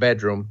back into the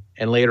bedroom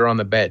and laid her on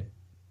the bed.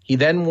 He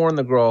then warned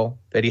the girl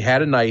that he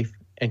had a knife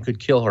and could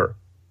kill her.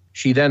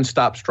 She then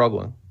stopped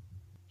struggling.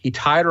 He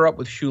tied her up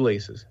with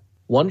shoelaces.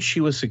 Once she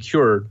was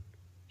secured,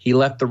 he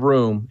left the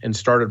room and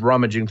started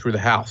rummaging through the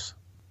house.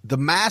 The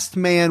masked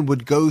man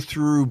would go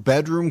through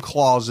bedroom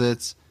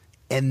closets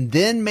and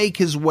then make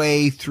his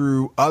way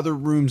through other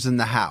rooms in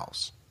the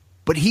house.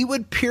 But he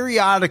would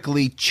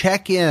periodically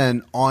check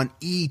in on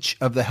each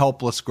of the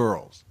helpless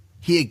girls.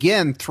 He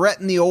again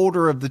threatened the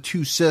older of the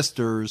two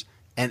sisters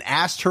and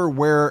asked her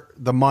where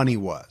the money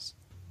was.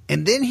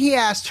 And then he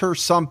asked her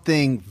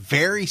something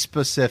very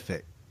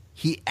specific.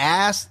 He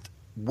asked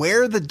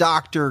where the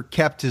doctor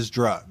kept his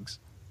drugs.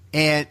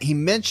 And he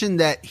mentioned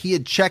that he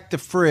had checked the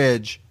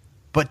fridge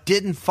but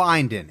didn't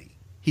find any.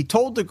 He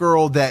told the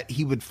girl that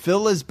he would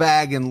fill his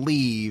bag and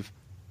leave,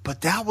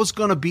 but that was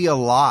going to be a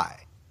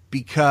lie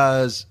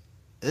because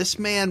this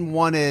man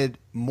wanted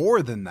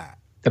more than that.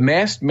 The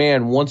masked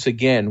man once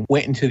again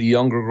went into the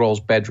younger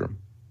girl's bedroom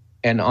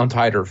and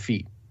untied her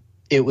feet.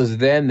 It was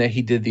then that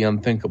he did the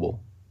unthinkable.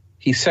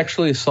 He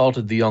sexually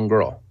assaulted the young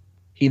girl.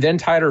 He then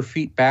tied her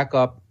feet back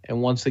up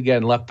and once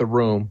again left the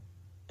room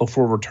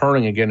before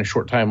returning again a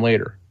short time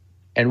later,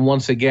 and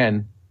once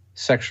again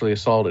sexually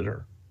assaulted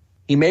her.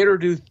 He made her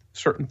do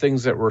certain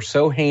things that were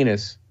so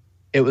heinous,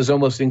 it was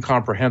almost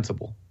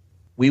incomprehensible.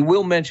 We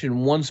will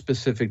mention one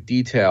specific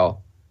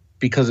detail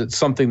because it's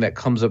something that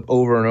comes up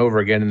over and over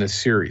again in this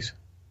series.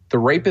 The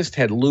rapist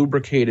had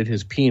lubricated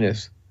his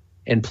penis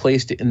and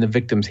placed it in the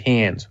victim's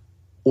hands,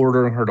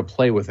 ordering her to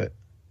play with it.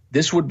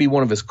 This would be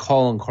one of his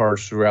calling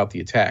cards throughout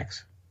the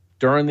attacks.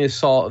 During the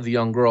assault of the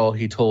young girl,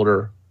 he told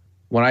her,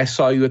 "When I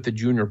saw you at the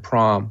junior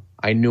prom,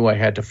 I knew I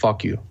had to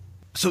fuck you."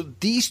 So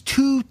these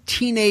two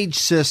teenage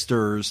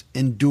sisters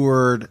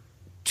endured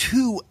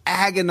 2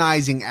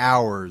 agonizing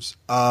hours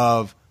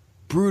of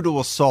brutal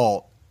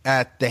assault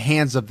at the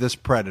hands of this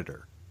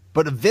predator.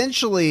 But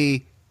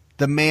eventually,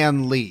 the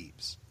man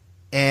leaves,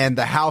 and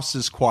the house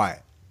is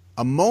quiet.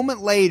 A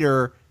moment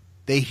later,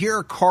 they hear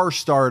a car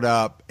start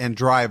up and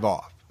drive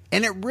off.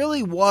 And it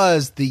really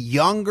was the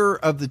younger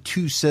of the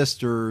two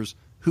sisters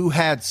who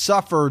had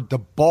suffered the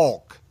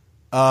bulk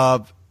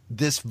of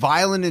this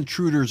violent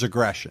intruder's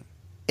aggression.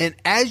 And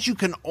as you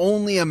can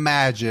only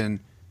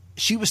imagine,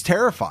 she was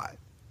terrified.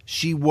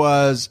 She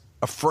was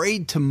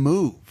afraid to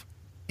move.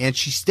 And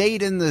she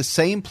stayed in the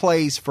same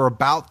place for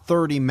about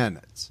 30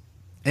 minutes.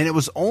 And it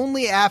was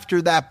only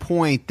after that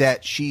point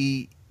that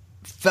she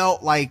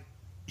felt like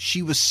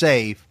she was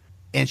safe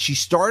and she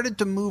started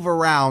to move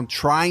around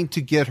trying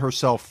to get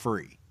herself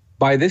free.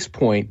 By this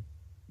point,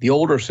 the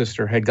older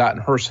sister had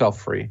gotten herself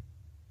free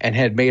and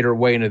had made her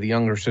way into the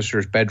younger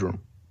sister's bedroom.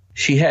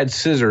 She had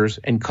scissors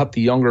and cut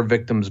the younger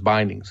victim's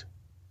bindings.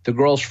 The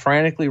girls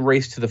frantically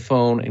raced to the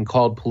phone and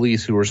called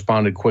police, who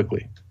responded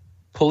quickly.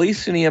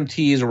 Police and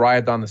EMTs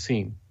arrived on the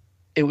scene.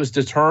 It was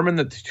determined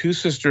that the two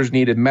sisters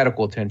needed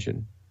medical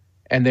attention,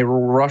 and they were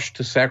rushed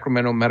to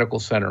Sacramento Medical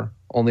Center,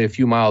 only a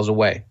few miles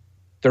away.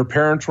 Their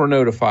parents were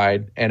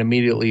notified and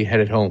immediately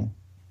headed home.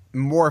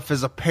 Morph,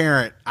 as a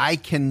parent, I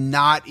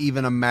cannot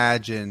even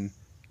imagine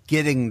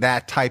getting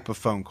that type of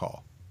phone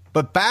call.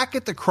 But back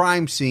at the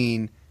crime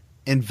scene,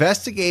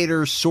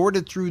 investigators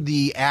sorted through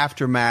the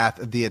aftermath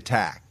of the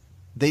attack.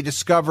 They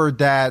discovered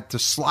that the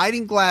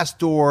sliding glass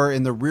door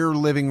in the rear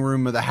living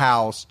room of the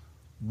house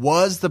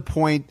was the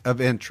point of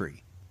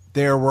entry.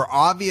 There were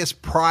obvious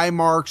pry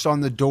marks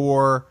on the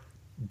door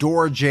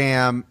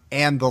jamb,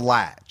 and the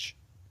latch.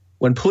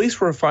 When police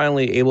were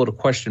finally able to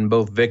question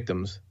both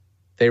victims,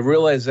 they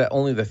realized that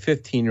only the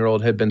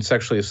 15-year-old had been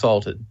sexually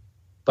assaulted,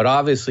 but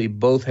obviously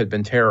both had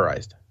been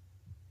terrorized.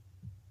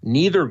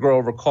 Neither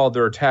girl recalled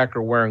their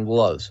attacker wearing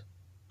gloves,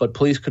 but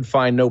police could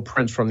find no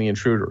prints from the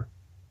intruder.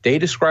 They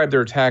described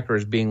their attacker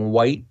as being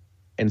white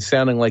and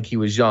sounding like he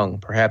was young,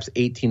 perhaps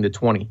 18 to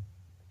 20.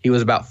 He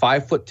was about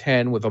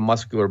 5'10" with a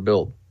muscular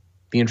build.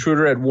 The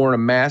intruder had worn a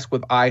mask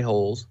with eye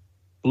holes,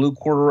 blue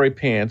corduroy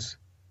pants,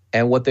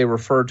 and what they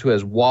referred to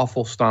as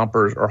waffle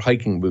stompers or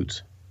hiking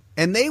boots.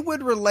 And they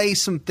would relay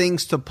some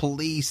things to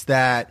police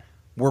that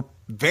were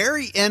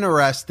very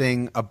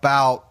interesting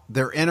about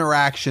their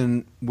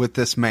interaction with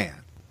this man.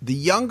 The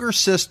younger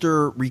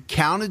sister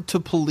recounted to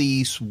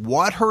police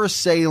what her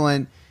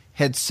assailant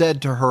had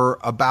said to her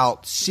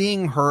about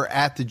seeing her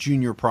at the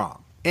junior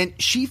prom. And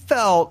she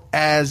felt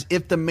as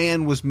if the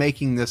man was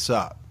making this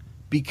up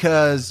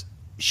because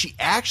she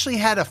actually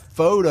had a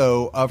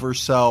photo of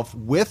herself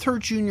with her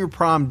junior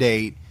prom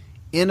date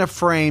in a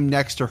frame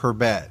next to her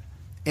bed.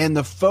 And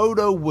the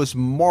photo was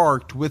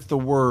marked with the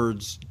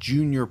words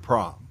junior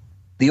prom.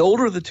 The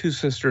older of the two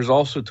sisters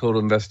also told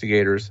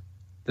investigators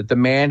that the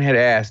man had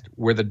asked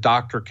where the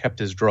doctor kept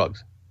his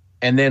drugs,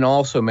 and then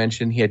also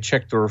mentioned he had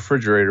checked the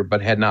refrigerator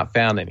but had not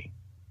found any.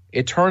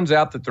 It turns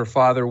out that their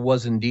father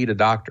was indeed a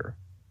doctor.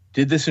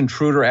 Did this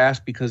intruder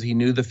ask because he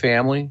knew the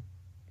family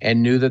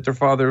and knew that their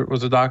father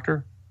was a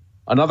doctor?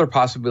 Another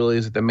possibility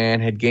is that the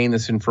man had gained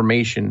this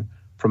information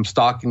from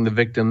stalking the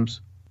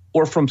victims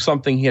or from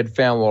something he had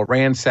found while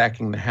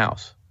ransacking the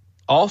house.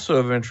 Also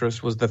of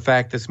interest was the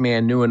fact this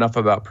man knew enough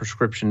about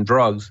prescription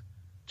drugs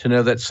to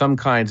know that some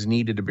kinds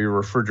needed to be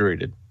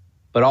refrigerated.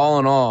 But all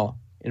in all,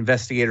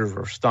 investigators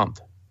were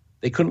stumped.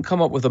 They couldn't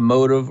come up with a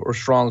motive or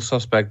strong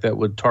suspect that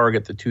would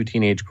target the two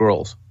teenage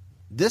girls.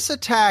 This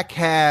attack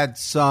had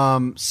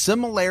some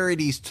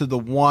similarities to the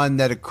one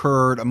that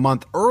occurred a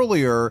month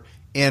earlier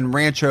in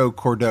Rancho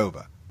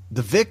Cordova.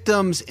 The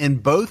victims in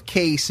both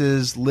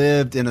cases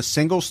lived in a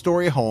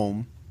single-story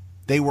home.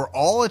 They were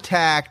all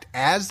attacked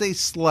as they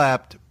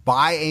slept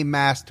by a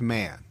masked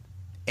man,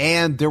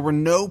 and there were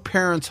no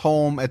parents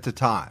home at the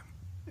time.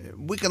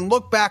 We can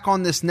look back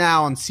on this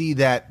now and see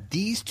that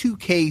these two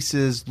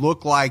cases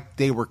look like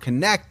they were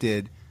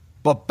connected,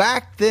 but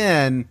back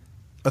then,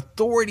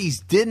 authorities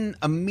didn't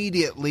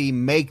immediately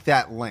make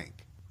that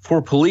link.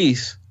 For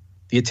police,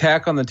 the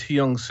attack on the two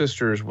young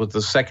sisters was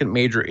the second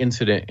major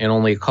incident in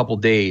only a couple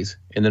days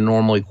in the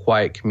normally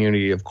quiet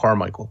community of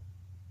Carmichael.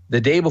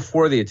 The day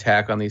before the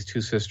attack on these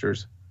two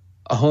sisters,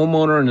 a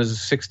homeowner in his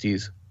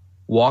 60s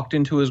walked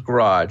into his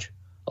garage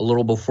a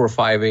little before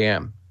 5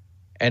 a.m.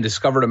 and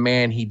discovered a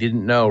man he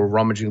didn't know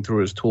rummaging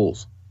through his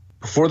tools.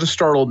 Before the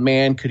startled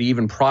man could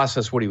even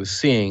process what he was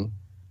seeing,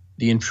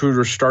 the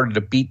intruder started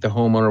to beat the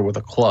homeowner with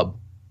a club.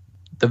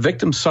 The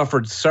victim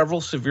suffered several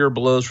severe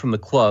blows from the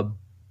club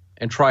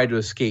and tried to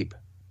escape,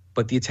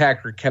 but the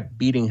attacker kept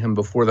beating him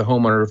before the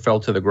homeowner fell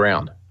to the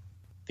ground.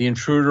 The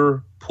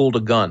intruder pulled a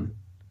gun,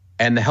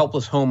 and the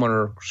helpless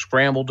homeowner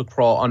scrambled to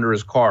crawl under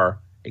his car,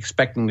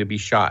 expecting to be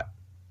shot.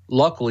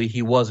 Luckily,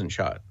 he wasn't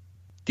shot.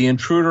 The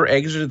intruder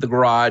exited the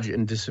garage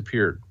and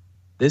disappeared.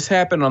 This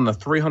happened on the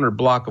 300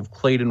 block of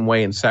Clayton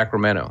Way in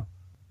Sacramento,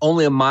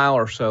 only a mile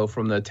or so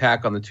from the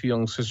attack on the two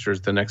young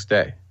sisters the next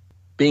day.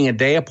 Being a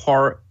day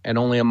apart and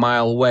only a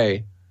mile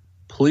away,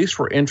 police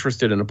were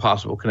interested in a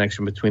possible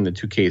connection between the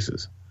two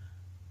cases,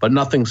 but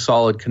nothing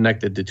solid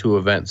connected the two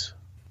events.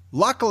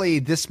 Luckily,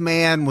 this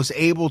man was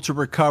able to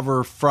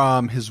recover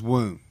from his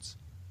wounds.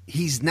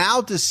 He's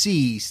now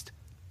deceased,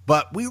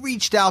 but we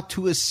reached out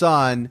to his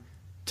son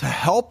to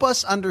help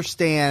us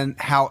understand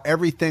how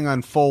everything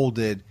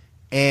unfolded,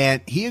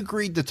 and he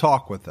agreed to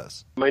talk with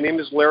us. My name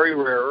is Larry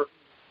Rarer.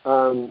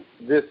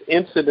 This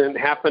incident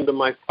happened to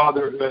my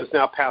father, who has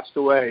now passed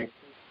away,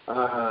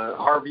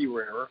 Harvey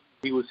Rarer.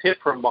 He was hit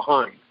from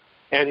behind,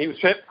 and he was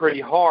hit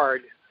pretty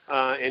hard,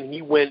 and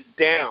he went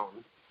down,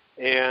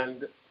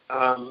 and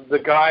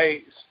the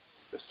guy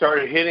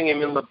started hitting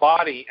him in the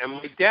body, and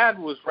my dad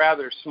was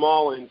rather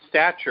small in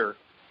stature,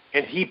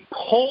 and he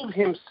pulled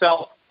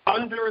himself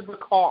under the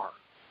car.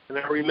 And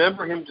I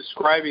remember him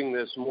describing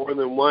this more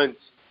than once.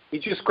 He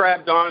just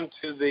grabbed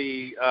onto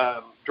the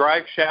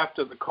drive shaft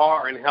of the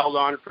car and held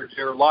on for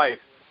dear life.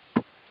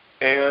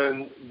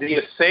 And the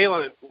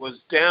assailant was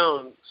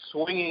down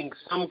swinging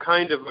some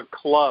kind of a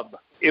club.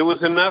 It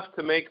was enough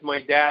to make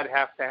my dad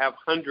have to have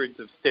hundreds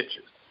of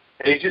stitches.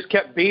 And he just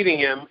kept beating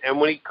him. And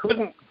when he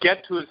couldn't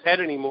get to his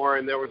head anymore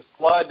and there was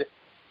blood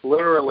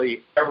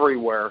literally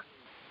everywhere,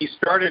 he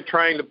started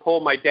trying to pull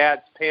my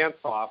dad's pants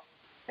off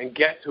and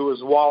get to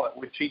his wallet,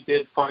 which he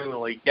did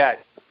finally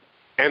get,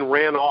 and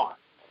ran off,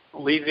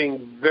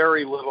 leaving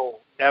very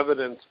little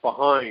evidence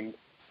behind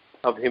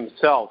of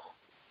himself.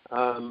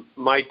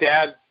 My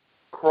dad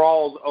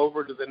crawled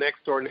over to the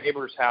next door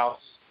neighbor's house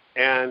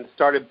and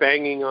started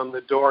banging on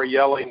the door,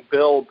 yelling,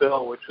 "Bill,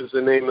 Bill," which was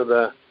the name of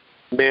the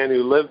man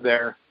who lived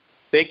there.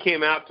 They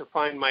came out to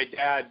find my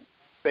dad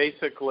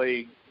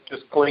basically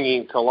just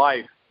clinging to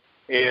life.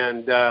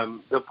 And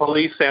the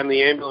police and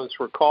the ambulance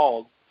were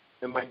called,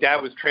 and my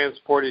dad was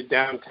transported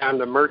downtown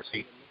to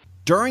Mercy.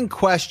 During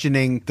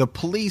questioning, the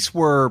police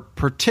were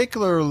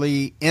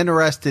particularly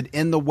interested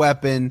in the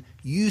weapon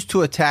used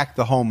to attack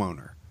the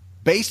homeowner.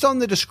 Based on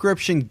the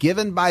description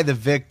given by the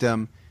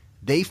victim,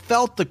 they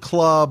felt the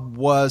club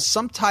was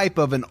some type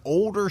of an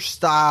older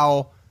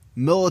style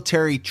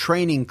military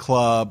training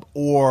club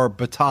or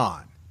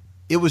baton.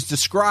 It was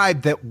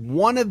described that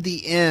one of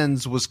the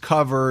ends was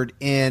covered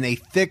in a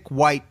thick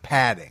white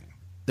padding.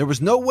 There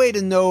was no way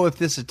to know if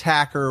this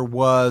attacker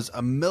was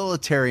a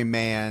military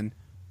man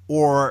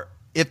or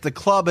if the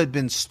club had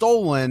been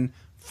stolen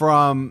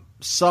from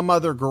some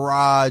other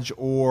garage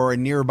or a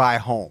nearby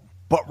home.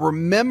 But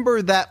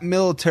remember that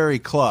military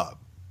club.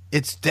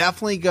 It's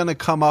definitely going to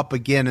come up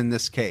again in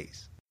this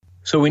case.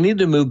 So we need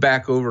to move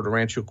back over to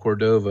Rancho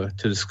Cordova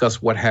to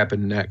discuss what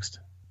happened next.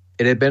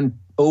 It had been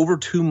over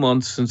 2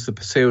 months since the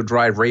Paseo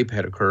Drive rape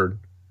had occurred,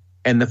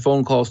 and the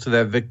phone calls to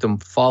that victim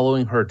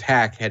following her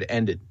attack had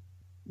ended.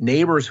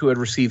 Neighbors who had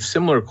received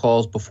similar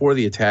calls before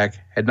the attack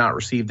had not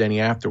received any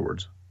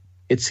afterwards.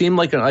 It seemed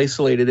like an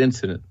isolated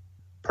incident.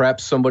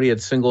 Perhaps somebody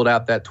had singled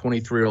out that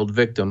 23-year-old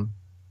victim,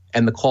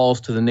 and the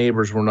calls to the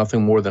neighbors were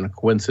nothing more than a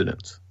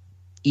coincidence.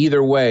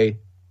 Either way,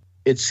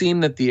 it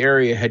seemed that the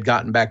area had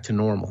gotten back to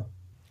normal.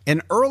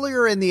 And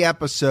earlier in the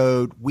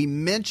episode, we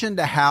mentioned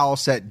a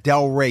house at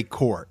Delray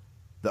Court.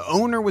 The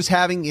owner was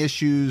having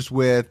issues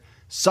with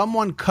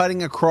someone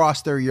cutting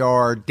across their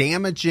yard,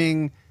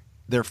 damaging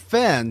their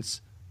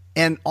fence.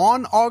 And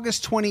on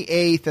August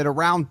 28th at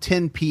around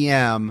 10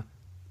 p.m.,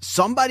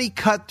 somebody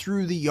cut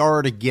through the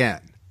yard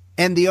again.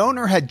 And the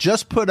owner had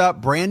just put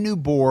up brand new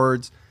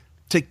boards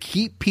to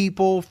keep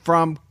people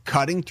from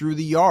cutting through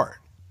the yard.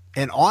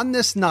 And on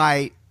this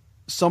night,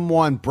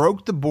 someone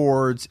broke the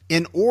boards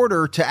in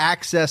order to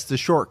access the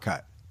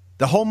shortcut.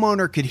 The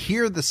homeowner could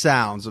hear the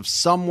sounds of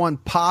someone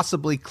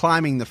possibly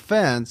climbing the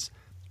fence.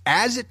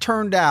 As it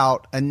turned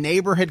out, a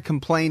neighbor had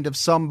complained of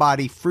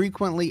somebody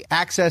frequently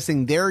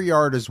accessing their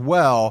yard as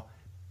well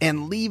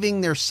and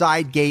leaving their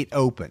side gate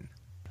open.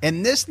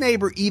 And this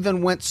neighbor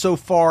even went so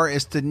far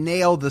as to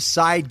nail the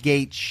side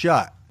gate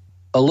shut.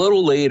 A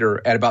little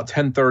later, at about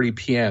 10:30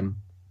 p.m.,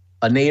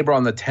 a neighbor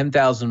on the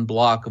 10,000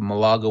 block of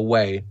Malaga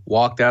Way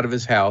walked out of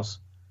his house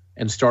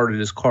and started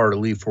his car to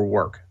leave for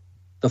work.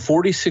 The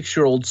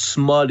 46-year-old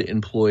SMUD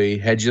employee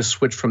had just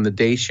switched from the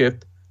day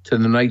shift to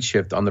the night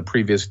shift on the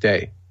previous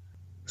day.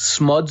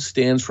 SMUD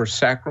stands for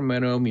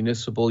Sacramento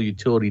Municipal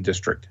Utility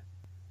District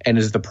and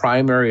is the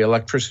primary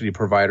electricity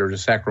provider to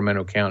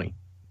Sacramento County.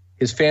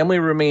 His family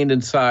remained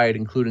inside,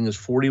 including his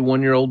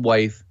 41-year-old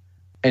wife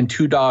and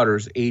two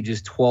daughters,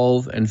 ages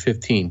 12 and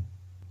 15.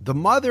 The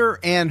mother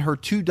and her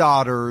two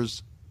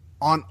daughters,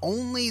 on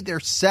only their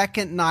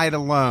second night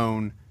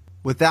alone,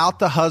 without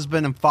the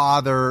husband and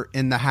father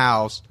in the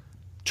house,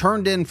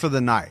 turned in for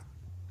the night.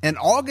 And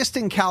August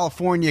in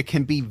California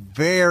can be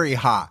very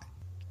hot.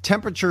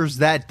 Temperatures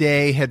that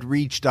day had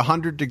reached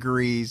 100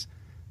 degrees,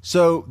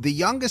 so the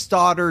youngest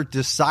daughter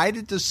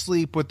decided to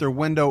sleep with their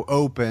window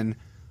open,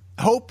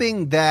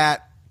 hoping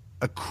that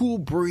a cool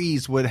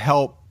breeze would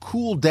help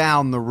cool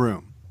down the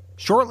room.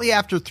 Shortly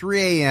after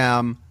 3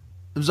 a.m.,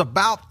 it was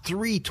about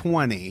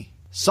 3:20,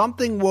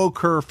 something woke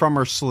her from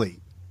her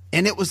sleep,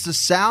 and it was the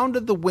sound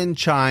of the wind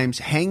chimes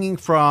hanging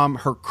from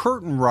her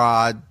curtain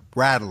rod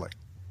rattling.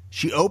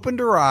 She opened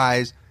her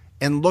eyes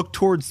and looked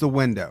towards the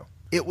window.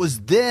 It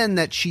was then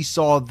that she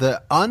saw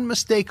the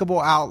unmistakable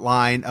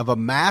outline of a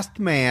masked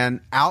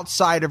man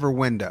outside of her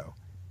window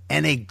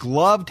and a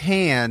gloved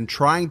hand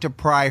trying to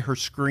pry her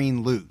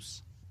screen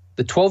loose.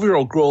 The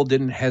 12-year-old girl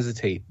didn't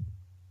hesitate.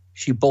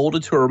 She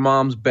bolted to her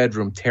mom's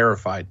bedroom,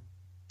 terrified.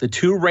 The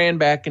two ran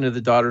back into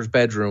the daughter's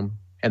bedroom,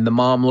 and the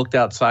mom looked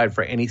outside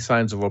for any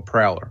signs of a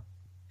prowler.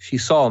 She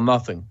saw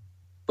nothing,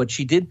 but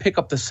she did pick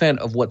up the scent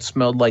of what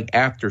smelled like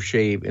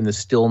aftershave in the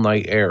still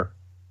night air.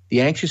 The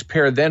anxious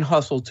pair then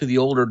hustled to the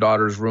older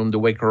daughter's room to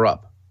wake her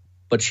up,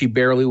 but she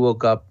barely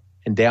woke up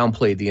and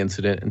downplayed the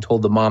incident and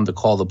told the mom to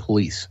call the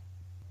police.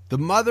 The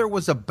mother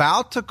was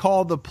about to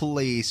call the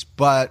police,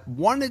 but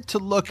wanted to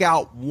look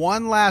out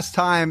one last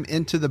time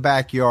into the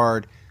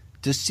backyard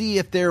to see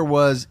if there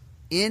was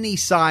any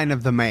sign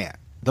of the man.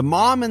 The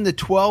mom and the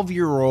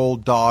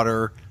 12-year-old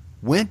daughter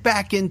went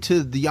back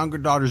into the younger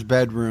daughter's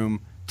bedroom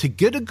to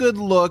get a good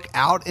look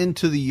out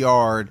into the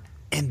yard,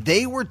 and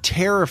they were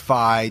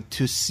terrified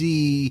to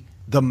see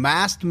the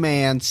masked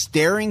man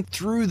staring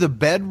through the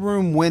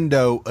bedroom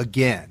window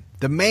again.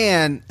 The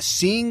man,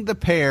 seeing the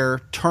pair,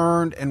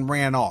 turned and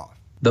ran off.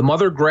 The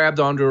mother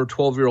grabbed onto her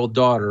 12-year-old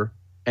daughter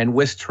and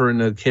whisked her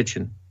into the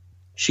kitchen.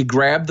 She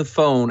grabbed the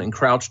phone and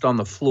crouched on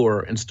the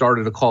floor and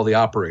started to call the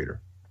operator.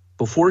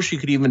 Before she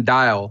could even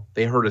dial,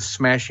 they heard a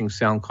smashing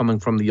sound coming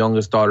from the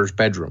youngest daughter's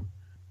bedroom,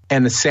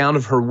 and the sound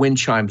of her wind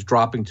chimes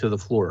dropping to the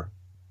floor.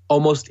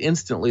 Almost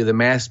instantly, the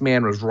masked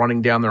man was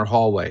running down their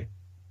hallway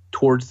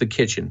towards the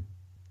kitchen.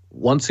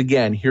 Once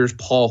again, here's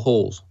Paul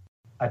Holes.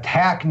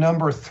 Attack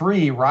number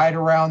 3, right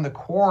around the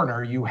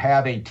corner, you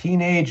have a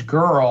teenage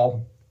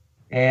girl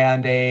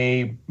and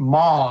a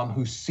mom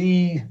who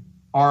see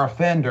our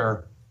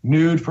offender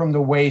nude from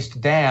the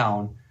waist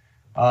down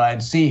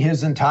and see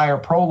his entire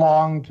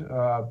prolonged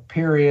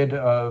period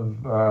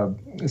of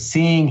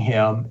seeing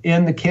him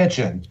in the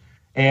kitchen.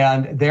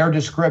 And their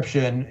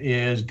description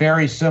is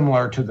very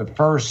similar to the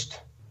first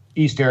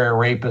East Area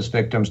Rapist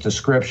victim's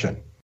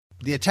description.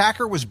 The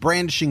attacker was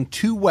brandishing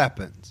two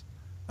weapons,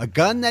 a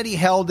gun that he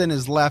held in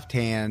his left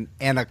hand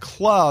and a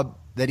club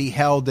that he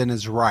held in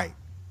his right.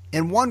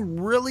 And one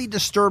really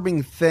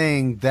disturbing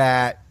thing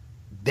that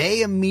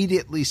they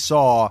immediately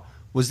saw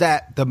was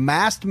that the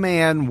masked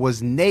man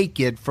was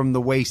naked from the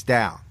waist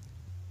down.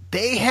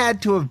 They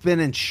had to have been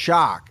in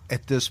shock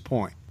at this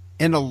point.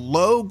 In a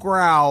low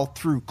growl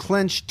through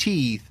clenched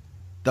teeth,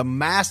 the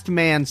masked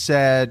man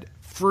said,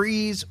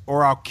 "Freeze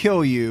or I'll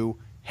kill you.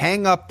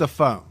 Hang up the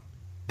phone."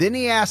 Then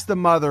he asked the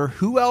mother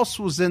who else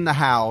was in the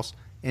house,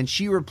 and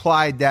she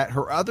replied that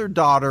her other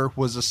daughter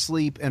was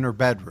asleep in her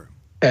bedroom.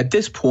 At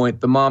this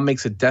point, the mom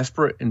makes a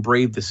desperate and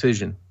brave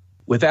decision.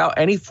 Without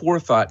any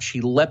forethought,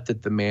 she leapt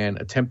at the man,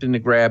 attempting to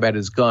grab at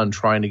his gun,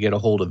 trying to get a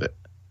hold of it,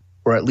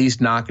 or at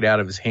least knock it out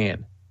of his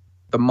hand.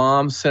 The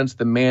mom sensed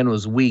the man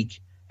was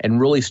weak and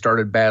really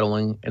started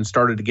battling and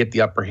started to get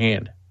the upper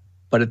hand.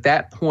 But at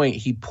that point,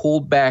 he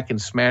pulled back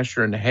and smashed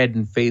her in the head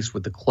and face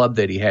with the club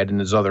that he had in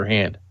his other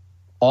hand.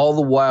 All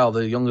the while,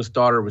 the youngest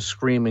daughter was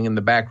screaming in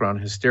the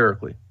background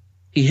hysterically.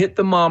 He hit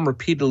the mom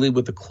repeatedly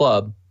with the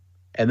club,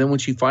 and then when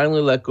she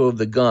finally let go of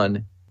the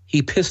gun,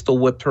 he pistol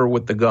whipped her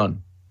with the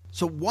gun.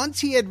 So once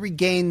he had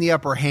regained the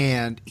upper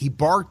hand, he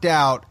barked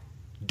out,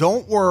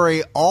 "Don't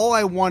worry, all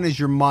I want is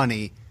your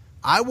money.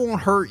 I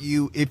won't hurt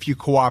you if you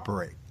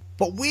cooperate."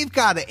 But we've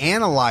got to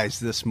analyze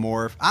this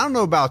more. I don't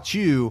know about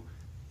you,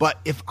 but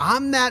if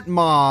I'm that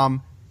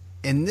mom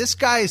and this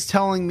guy is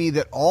telling me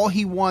that all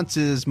he wants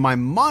is my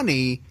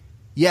money,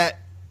 yet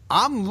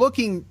I'm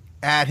looking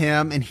at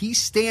him and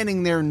he's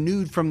standing there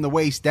nude from the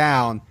waist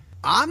down,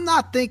 I'm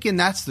not thinking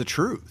that's the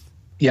truth.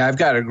 Yeah, I've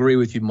got to agree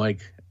with you,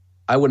 Mike.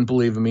 I wouldn't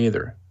believe him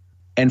either.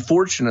 And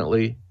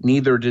fortunately,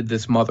 neither did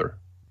this mother.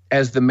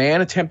 As the man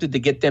attempted to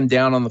get them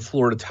down on the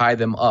floor to tie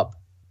them up,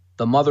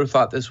 the mother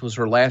thought this was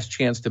her last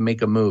chance to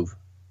make a move.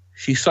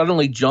 She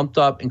suddenly jumped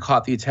up and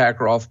caught the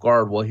attacker off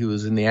guard while he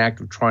was in the act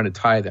of trying to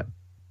tie them.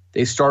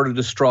 They started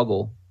to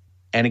struggle,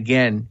 and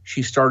again,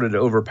 she started to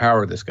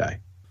overpower this guy.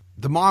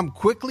 The mom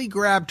quickly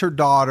grabbed her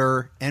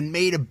daughter and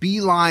made a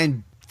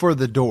beeline for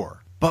the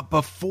door. But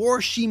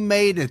before she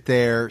made it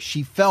there,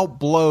 she felt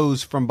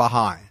blows from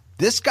behind.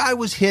 This guy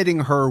was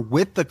hitting her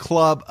with the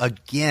club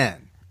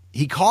again.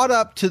 He caught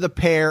up to the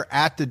pair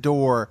at the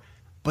door,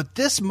 but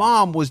this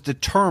mom was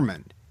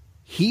determined.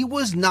 He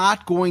was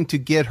not going to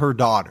get her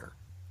daughter,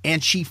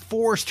 and she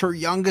forced her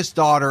youngest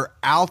daughter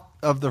out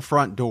of the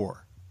front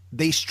door.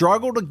 They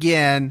struggled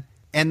again,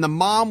 and the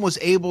mom was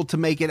able to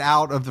make it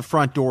out of the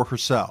front door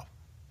herself.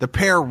 The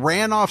pair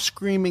ran off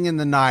screaming in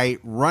the night,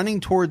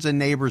 running towards a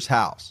neighbor's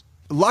house.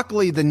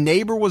 Luckily, the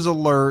neighbor was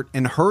alert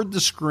and heard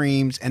the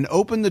screams and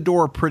opened the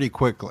door pretty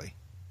quickly.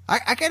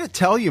 I got to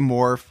tell you,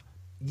 Morph,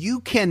 you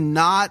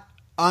cannot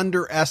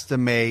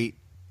underestimate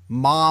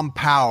mom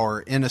power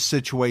in a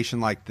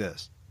situation like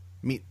this.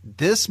 I mean,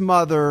 this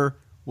mother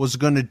was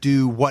going to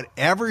do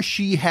whatever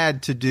she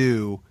had to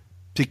do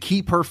to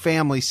keep her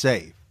family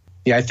safe.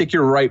 Yeah, I think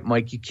you're right,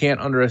 Mike. You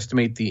can't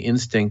underestimate the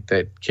instinct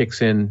that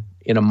kicks in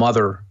a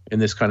mother in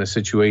this kind of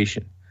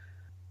situation.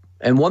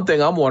 And one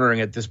thing I'm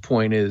wondering at this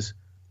point is,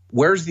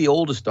 where's the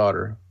oldest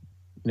daughter?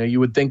 You know, you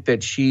would think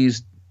that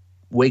she's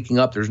waking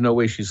up. There's no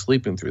way she's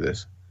sleeping through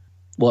this.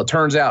 Well, it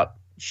turns out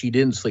she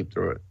didn't sleep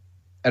through it.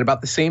 At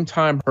about the same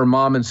time her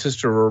mom and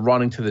sister were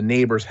running to the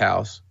neighbor's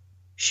house,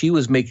 she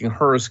was making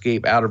her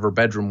escape out of her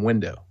bedroom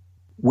window.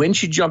 When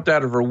she jumped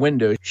out of her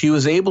window, she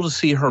was able to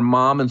see her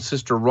mom and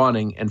sister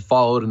running and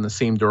followed in the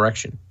same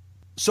direction.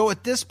 So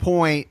at this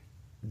point,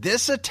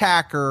 this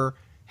attacker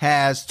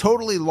has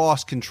totally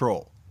lost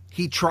control.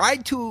 He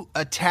tried to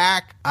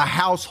attack a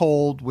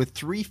household with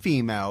 3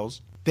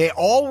 females. They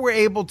all were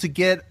able to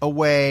get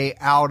away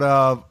out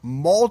of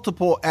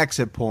multiple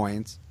exit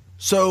points.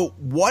 So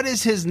what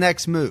is his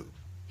next move?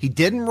 He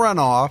didn't run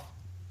off.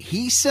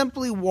 He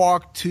simply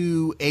walked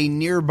to a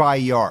nearby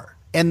yard.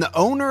 And the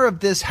owner of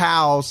this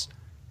house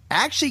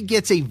actually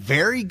gets a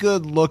very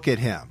good look at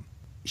him.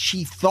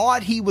 She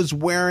thought he was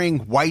wearing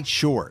white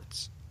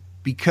shorts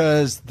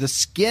because the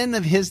skin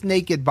of his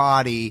naked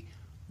body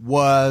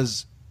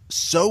was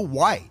so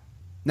white.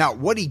 Now,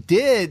 what he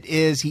did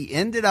is he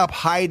ended up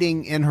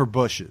hiding in her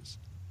bushes.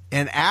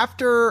 And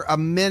after a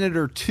minute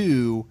or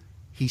two,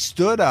 he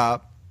stood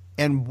up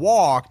and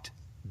walked,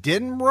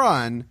 didn't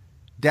run,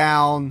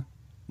 down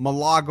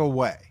Malaga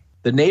Way.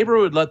 The neighbor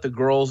who had let the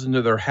girls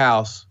into their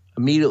house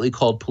immediately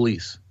called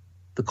police.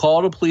 The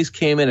call to police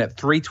came in at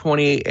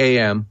 3:28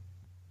 a.m.,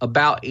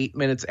 about 8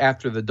 minutes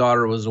after the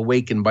daughter was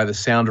awakened by the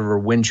sound of her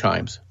wind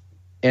chimes.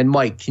 And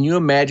Mike, can you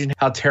imagine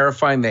how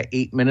terrifying that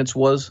 8 minutes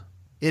was?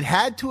 It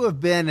had to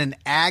have been an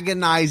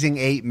agonizing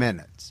 8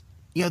 minutes.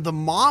 You know, the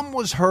mom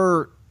was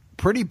hurt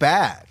pretty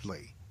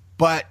badly,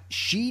 but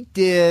she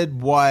did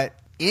what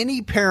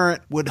any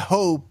parent would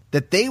hope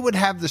that they would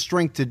have the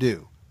strength to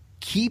do.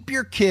 Keep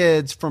your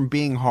kids from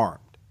being harmed.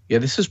 Yeah,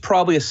 this is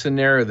probably a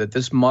scenario that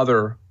this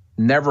mother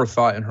never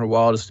thought in her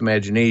wildest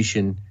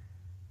imagination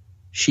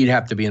she'd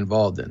have to be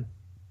involved in.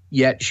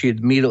 Yet she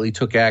immediately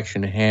took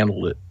action and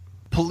handled it.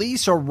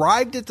 Police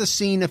arrived at the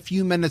scene a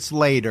few minutes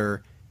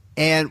later,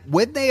 and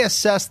when they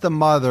assessed the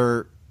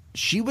mother,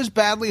 she was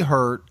badly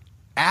hurt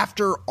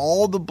after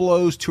all the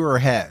blows to her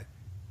head,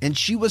 and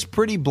she was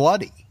pretty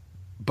bloody.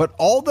 But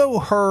although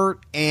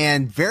hurt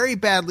and very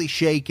badly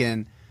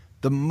shaken,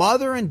 the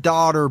mother and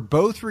daughter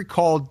both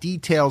recalled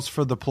details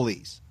for the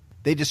police.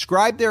 They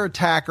described their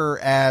attacker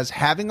as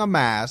having a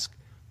mask,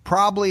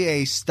 probably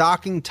a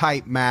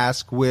stocking-type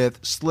mask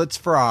with slits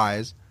for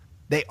eyes.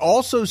 They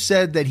also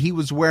said that he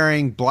was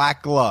wearing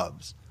black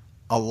gloves,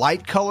 a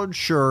light-colored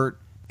shirt,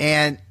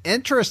 and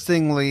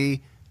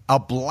interestingly, a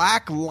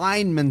black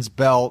lineman's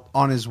belt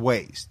on his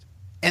waist.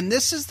 And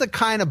this is the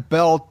kind of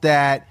belt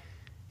that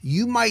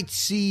you might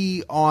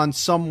see on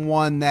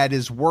someone that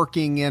is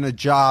working in a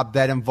job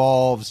that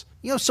involves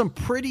some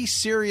pretty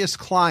serious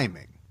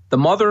climbing. The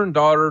mother and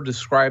daughter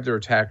described their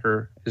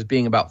attacker as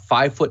being about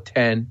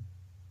 5'10",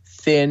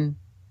 thin,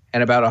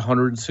 and about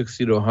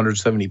 160 to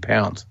 170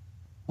 pounds.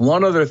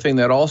 One other thing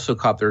that also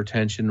caught their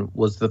attention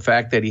was the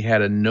fact that he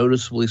had a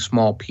noticeably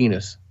small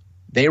penis.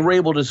 They were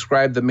able to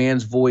describe the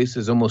man's voice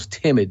as almost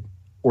timid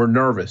or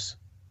nervous,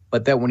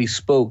 but that when he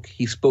spoke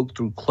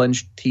through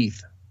clenched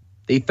teeth.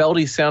 They felt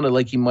he sounded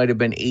like he might have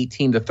been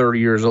 18 to 30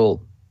 years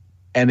old,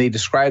 and they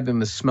described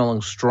him as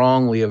smelling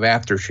strongly of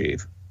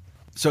aftershave.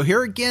 So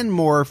here again,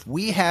 Morph,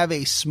 we have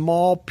a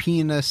small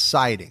penis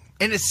sighting.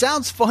 And it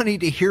sounds funny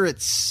to hear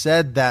it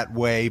said that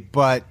way,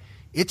 but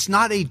it's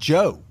not a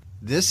joke.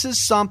 This is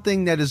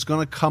something that is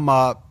going to come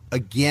up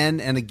again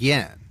and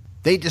again.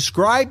 They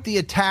described the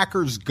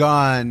attacker's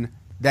gun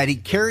that he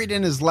carried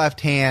in his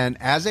left hand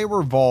as a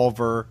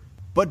revolver,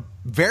 but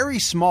very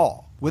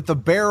small, with a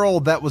barrel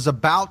that was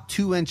about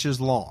 2 inches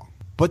long.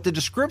 But the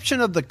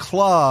description of the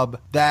club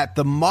that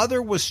the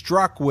mother was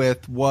struck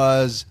with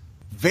was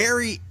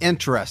very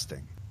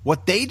interesting.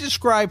 What they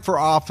described for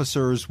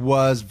officers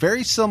was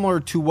very similar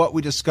to what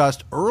we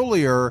discussed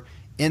earlier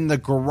in the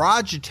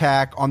garage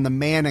attack on the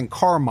man in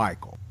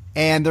Carmichael.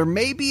 And there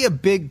may be a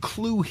big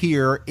clue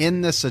here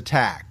in this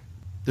attack.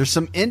 There's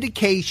some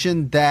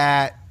indication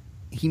that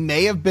he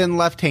may have been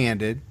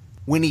left-handed.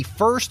 When he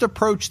first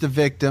approached the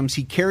victims,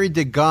 he carried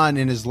the gun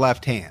in his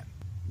left hand.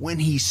 When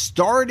he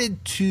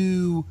started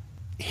to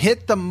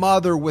hit the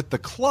mother with the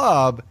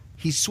club,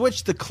 he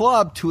switched the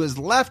club to his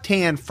left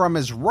hand from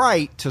his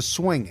right to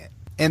swing it.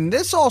 And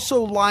this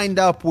also lined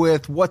up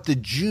with what the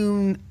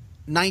June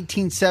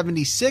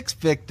 1976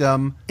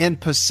 victim in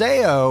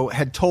Paseo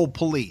had told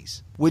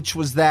police, which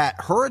was that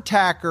her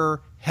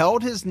attacker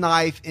held his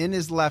knife in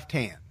his left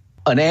hand.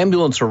 An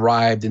ambulance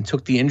arrived and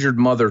took the injured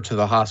mother to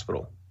the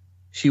hospital.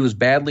 She was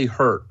badly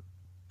hurt,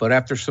 but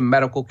after some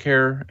medical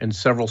care and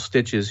several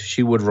stitches,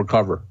 she would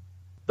recover.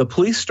 The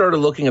police started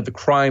looking at the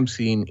crime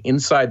scene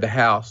inside the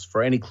house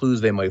for any clues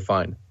they might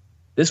find.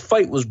 This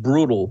fight was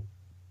brutal,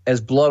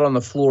 as blood on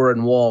the floor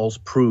and walls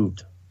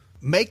proved.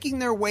 Making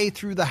their way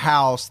through the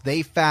house,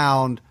 they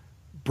found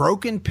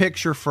broken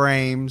picture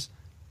frames,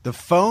 the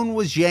phone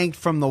was yanked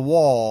from the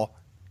wall,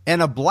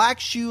 and a black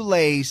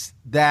shoelace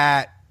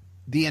that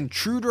the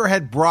intruder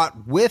had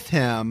brought with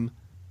him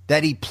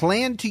that he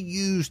planned to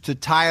use to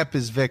tie up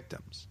his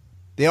victims.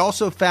 They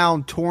also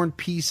found torn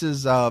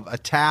pieces of a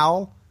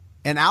towel,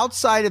 and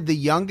outside of the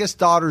youngest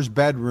daughter's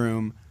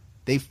bedroom,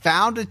 they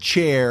found a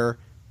chair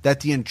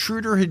that the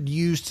intruder had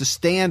used to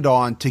stand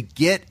on to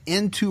get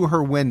into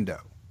her window.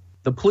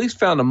 The police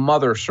found a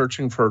mother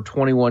searching for her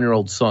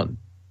 21-year-old son.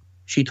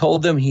 She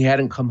told them he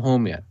hadn't come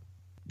home yet.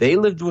 They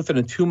lived within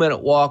a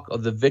 2-minute walk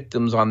of the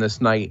victims on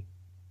this night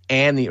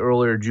and the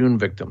earlier June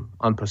victim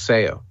on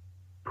Paseo.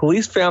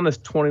 Police found this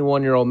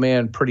 21-year-old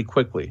man pretty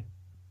quickly,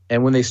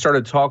 and when they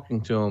started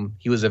talking to him,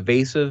 he was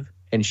evasive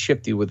and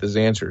shifty with his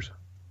answers.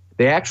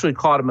 They actually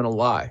caught him in a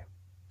lie.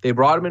 They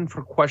brought him in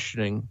for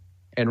questioning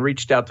and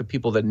reached out to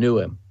people that knew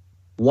him.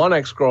 One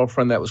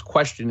ex-girlfriend that was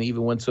questioned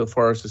even went so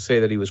far as to say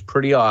that he was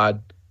pretty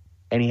odd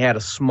and he had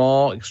a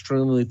small,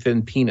 extremely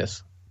thin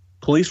penis.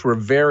 Police were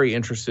very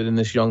interested in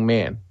this young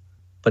man,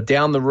 but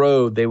down the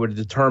road they would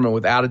determine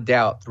without a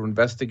doubt through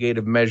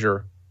investigative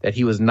measure that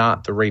he was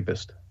not the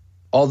rapist.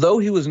 Although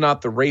he was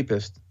not the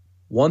rapist,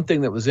 one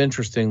thing that was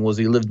interesting was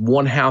he lived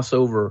one house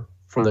over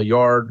from the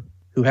yard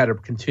who had a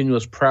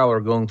continuous prowler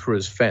going through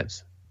his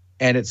fence.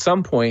 And at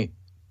some point,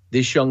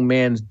 this young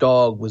man's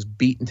dog was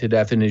beaten to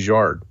death in his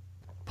yard.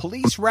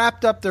 Police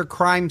wrapped up their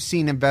crime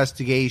scene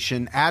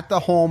investigation at the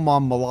home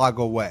on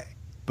Malaga Way.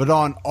 But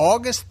on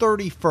August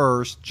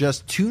 31st,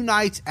 just 2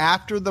 nights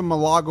after the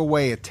Malaga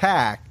Way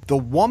attack, the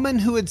woman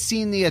who had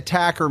seen the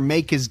attacker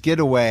make his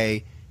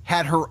getaway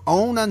had her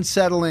own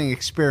unsettling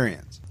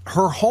experience.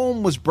 Her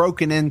home was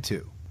broken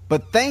into,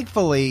 but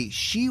thankfully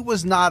she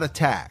was not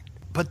attacked.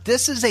 But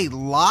this is a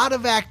lot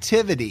of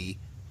activity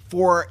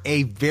for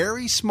a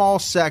very small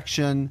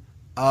section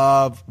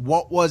of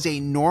what was a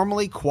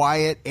normally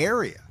quiet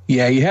area.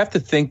 Yeah, you have to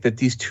think that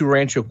these 2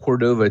 Rancho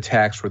Cordova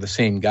attacks were the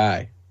same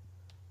guy.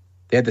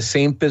 They had the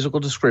same physical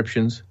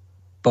descriptions,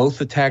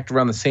 both attacked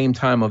around the same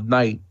time of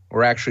night,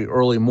 or actually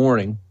early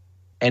morning,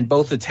 and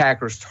both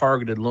attackers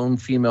targeted lone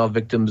female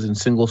victims in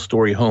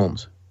single-story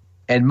homes.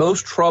 And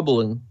most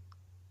troubling,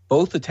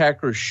 both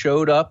attackers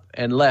showed up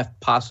and left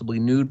possibly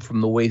nude from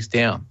the waist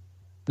down.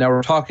 Now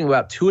we're talking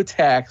about 2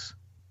 attacks,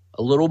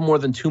 a little more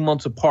than 2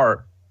 months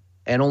apart,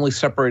 and only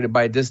separated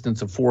by a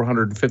distance of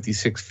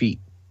 456 feet.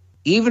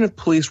 Even if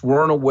police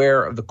weren't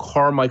aware of the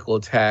Carmichael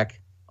attack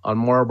on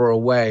Marlboro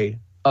Way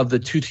of the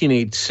 2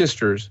 teenage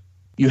sisters,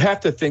 you have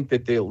to think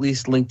that they at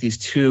least linked these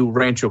 2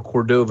 Rancho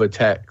Cordova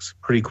attacks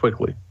pretty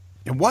quickly.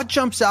 And what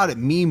jumps out at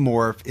me,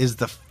 Morph, is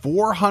the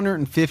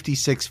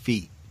 456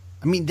 feet.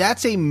 I mean,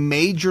 that's a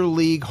major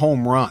league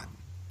home run.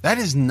 That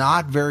is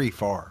not very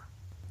far.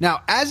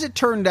 Now, as it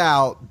turned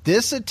out,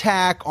 this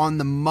attack on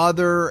the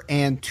mother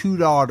and 2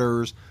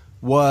 daughters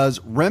was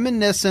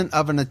reminiscent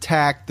of an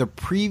attack the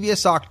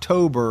previous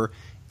October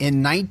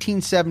in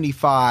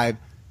 1975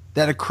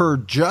 that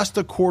occurred just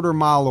a quarter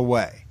mile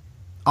away.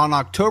 On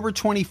October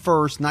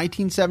 21st,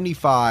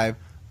 1975,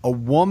 a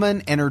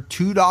woman and her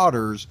 2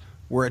 daughters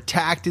were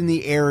attacked in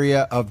the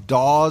area of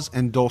Dawes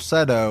and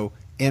Dulcedo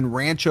in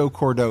Rancho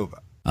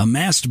Cordova. A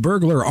masked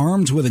burglar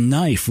armed with a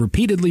knife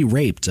repeatedly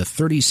raped a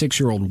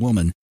 36-year-old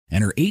woman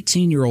and her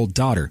 18-year-old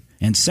daughter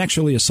and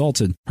sexually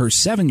assaulted her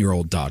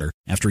 7-year-old daughter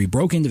after he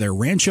broke into their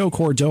Rancho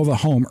Cordova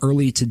home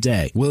early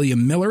today.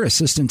 William Miller,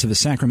 assistant to the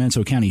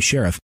Sacramento County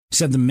Sheriff,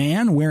 said the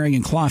man wearing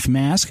a cloth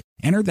mask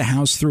entered the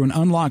house through an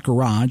unlocked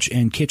garage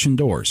and kitchen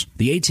doors.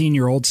 The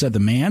 18-year-old said the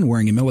man,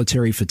 wearing a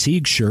military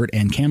fatigue shirt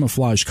and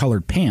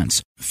camouflage-colored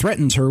pants,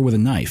 threatened her with a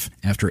knife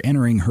after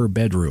entering her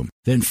bedroom,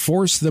 then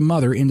forced the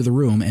mother into the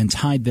room and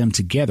tied them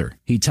together.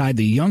 He tied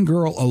the young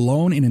girl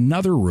alone in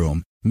another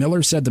room.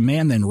 Miller said the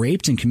man then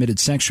raped and committed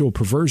sexual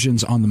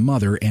perversions on the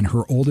mother and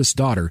her oldest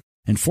daughter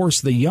and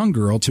forced the young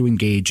girl to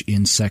engage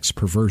in sex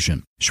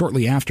perversion.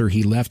 Shortly after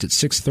he left at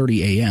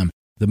 6:30 a.m.,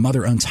 the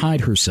mother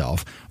untied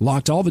herself,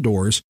 locked all the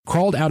doors,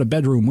 crawled out a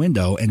bedroom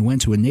window, and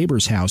went to a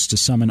neighbor's house to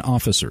summon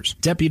officers.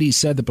 Deputies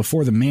said that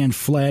before the man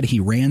fled, he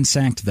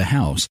ransacked the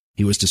house.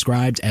 He was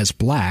described as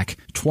black,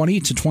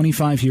 20 to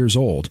 25 years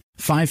old,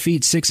 5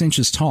 feet 6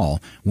 inches tall,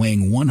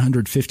 weighing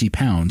 150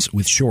 pounds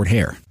with short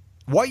hair.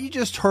 What you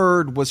just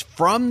heard was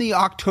from the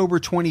October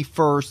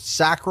 21st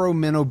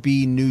Sacramento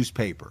Bee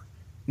newspaper.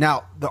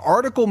 Now, the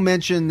article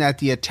mentioned that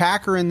the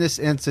attacker in this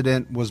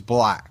incident was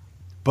black,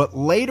 but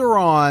later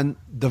on,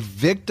 the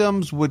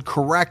victims would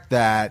correct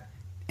that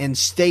and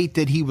state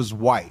that he was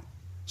white.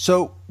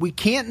 So we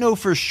can't know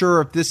for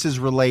sure if this is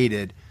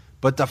related,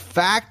 but the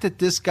fact that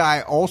this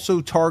guy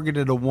also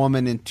targeted a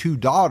woman and 2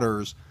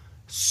 daughters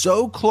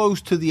so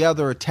close to the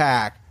other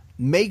attack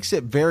makes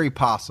it very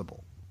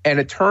possible. And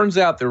it turns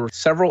out there were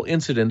several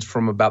incidents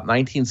from about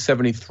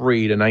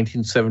 1973 to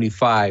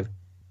 1975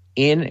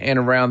 in and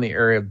around the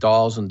area of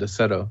Dawes and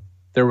Dulcedo.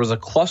 There was a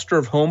cluster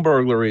of home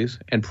burglaries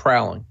and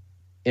prowling.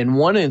 In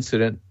one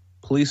incident,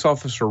 police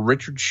officer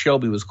Richard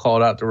Shelby was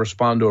called out to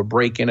respond to a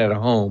break-in at a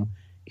home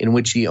in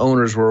which the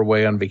owners were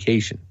away on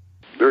vacation.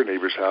 Their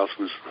neighbor's house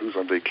was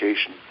on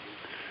vacation,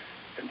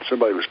 and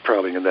somebody was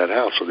prowling in that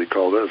house, so they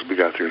called us. We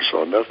got there and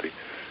saw nothing.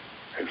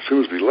 And as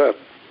soon as we left,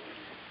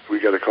 we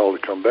got a call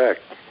to come back.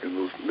 And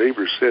those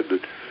neighbors said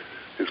that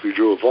as we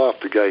drove off,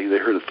 they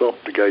heard a thump.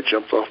 The guy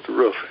jumped off the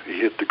roof. He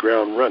hit the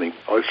ground running.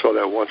 I saw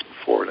that once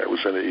before, and that was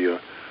in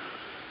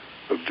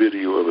a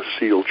video of a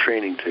SEAL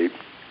training tape.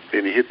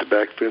 And he hit the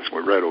back fence and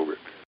went right over it.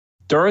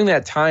 During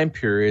that time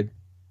period,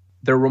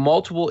 there were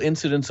multiple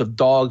incidents of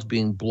dogs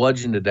being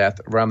bludgeoned to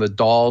death around the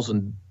Dawes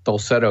and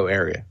Dulcedo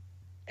area.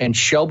 And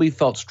Shelby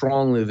felt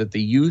strongly that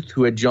the youth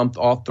who had jumped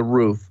off the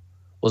roof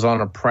was on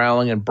a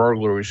prowling and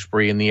burglary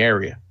spree in the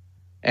area,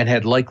 and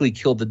had likely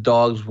killed the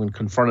dogs when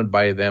confronted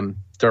by them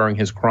during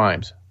his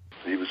crimes.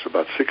 He was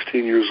about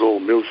 16 years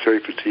old,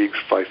 military fatigues,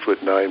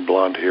 5'9",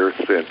 blonde hair,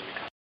 thin.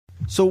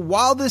 So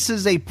while this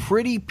is a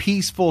pretty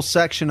peaceful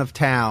section of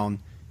town,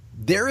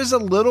 there is a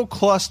little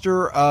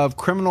cluster of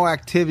criminal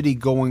activity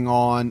going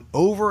on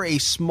over a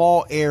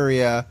small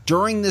area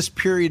during this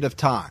period of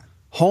time.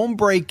 Home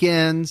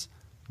break-ins,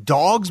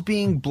 dogs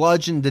being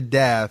bludgeoned to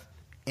death,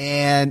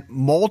 and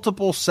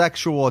multiple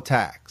sexual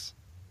attacks.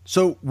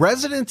 So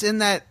residents in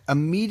that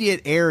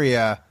immediate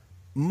area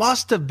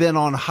must have been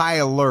on high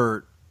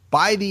alert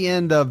by the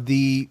end of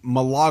the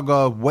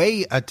Malaga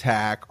Way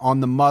attack on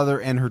the mother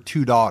and her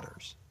 2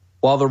 daughters.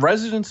 While the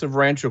residents of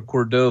Rancho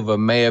Cordova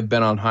may have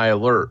been on high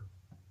alert,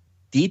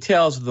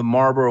 details of the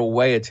Marlboro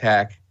Way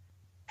attack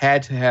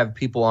had to have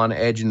people on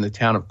edge in the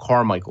town of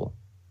Carmichael.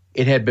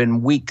 It had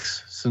been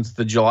weeks since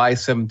the July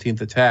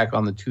 17th attack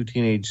on the 2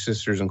 teenage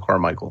sisters in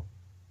Carmichael.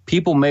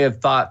 People may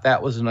have thought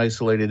that was an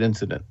isolated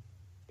incident.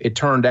 It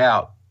turned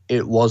out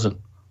it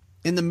wasn't.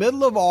 In the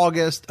middle of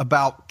August,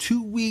 about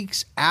 2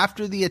 weeks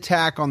after the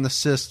attack on the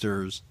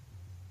sisters,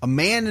 a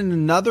man in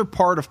another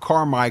part of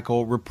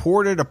Carmichael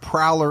reported a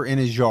prowler in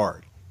his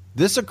yard.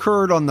 This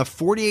occurred on the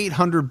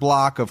 4800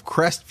 block of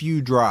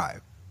Crestview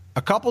Drive.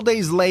 A couple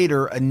days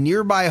later, a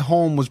nearby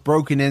home was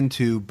broken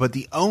into, but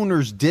the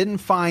owners didn't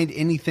find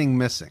anything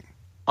missing.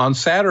 On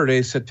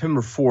Saturday,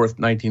 September 4th,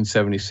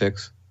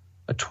 1976,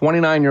 a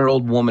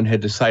 29-year-old woman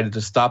had decided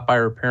to stop by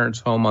her parents'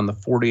 home on the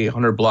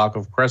 4800 block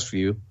of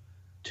Crestview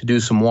to do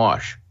some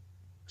wash.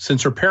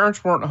 Since her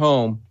parents weren't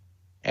home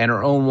and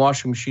her own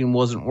washing machine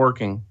wasn't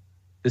working,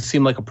 this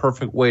seemed like a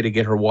perfect way to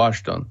get her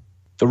wash done.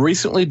 The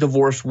recently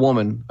divorced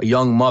woman, a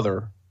young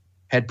mother,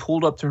 had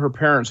pulled up to her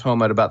parents'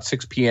 home at about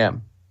 6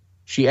 p.m.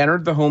 She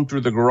entered the home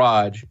through the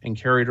garage and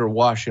carried her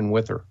wash in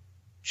with her.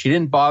 She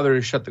didn't bother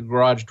to shut the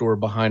garage door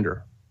behind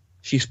her.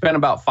 She spent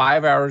about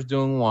 5 hours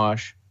doing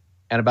wash,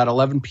 and about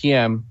 11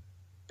 p.m.,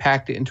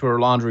 packed it into her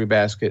laundry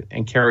basket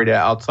and carried it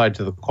outside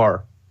to the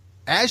car.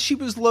 As she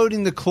was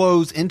loading the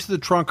clothes into the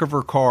trunk of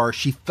her car,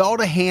 she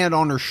felt a hand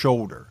on her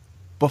shoulder.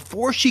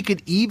 Before she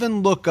could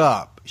even look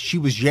up, she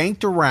was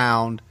yanked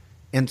around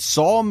and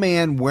saw a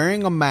man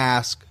wearing a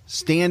mask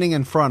standing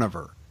in front of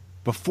her.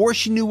 Before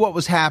she knew what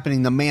was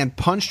happening, the man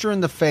punched her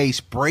in the face,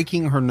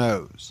 breaking her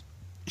nose.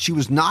 She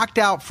was knocked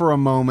out for a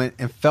moment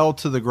and fell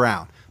to the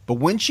ground. But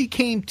when she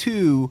came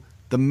to,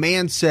 The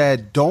man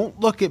said, "Don't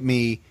look at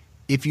me.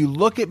 If you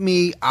look at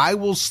me, I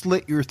will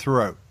slit your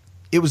throat."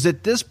 It was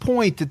at this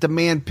point that the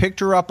man picked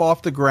her up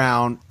off the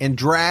ground and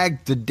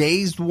dragged the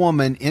dazed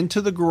woman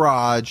into the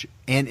garage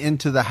and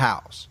into the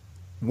house.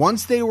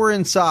 Once they were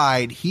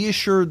inside, he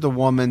assured the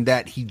woman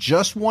that he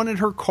just wanted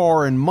her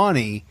car and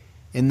money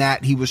and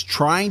that he was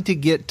trying to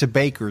get to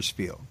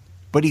Bakersfield.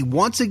 But he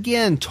once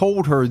again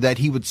told her that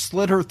he would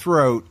slit her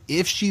throat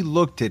if she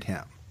looked at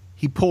him.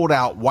 He pulled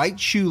out white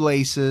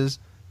shoelaces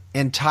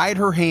and tied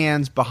her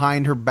hands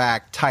behind her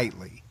back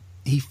tightly.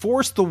 He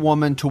forced the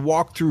woman to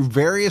walk through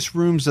various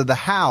rooms of the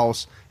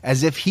house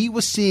as if he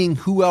was seeing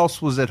who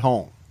else was at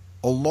home.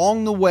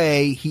 Along the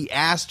way, he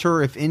asked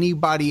her if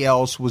anybody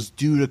else was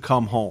due to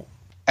come home.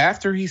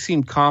 After he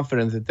seemed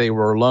confident that they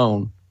were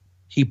alone,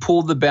 he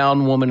pulled the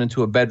bound woman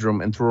into a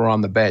bedroom and threw her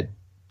on the bed.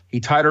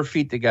 He tied her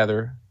feet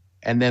together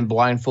and then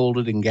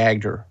blindfolded and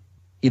gagged her.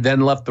 He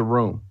then left the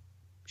room.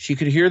 She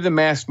could hear the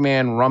masked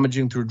man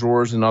rummaging through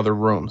drawers in other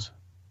rooms.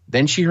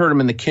 Then she heard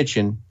him in the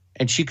kitchen,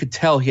 and she could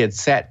tell he had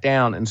sat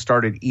down and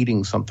started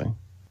eating something.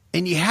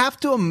 And you have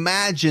to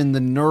imagine the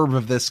nerve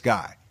of this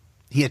guy.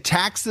 He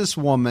attacks this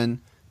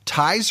woman,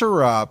 ties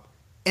her up,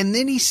 and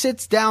then he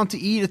sits down to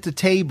eat at the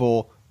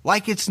table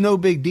like it's no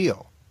big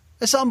deal.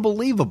 It's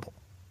unbelievable.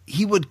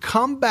 He would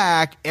come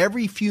back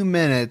every few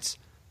minutes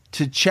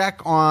to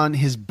check on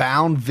his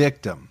bound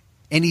victim,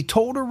 and he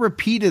told her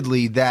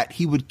repeatedly that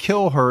he would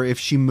kill her if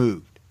she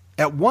moved.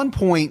 At one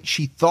point,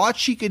 she thought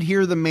she could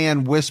hear the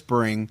man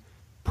whispering,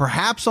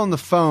 perhaps on the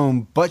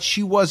phone, but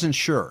she wasn't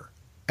sure.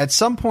 At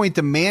some point,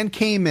 the man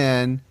came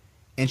in,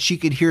 and she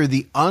could hear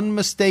the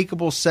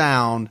unmistakable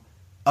sound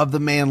of the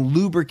man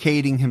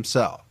lubricating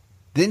himself.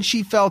 Then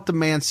she felt the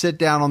man sit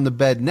down on the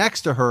bed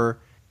next to her,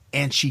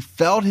 and she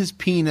felt his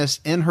penis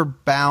in her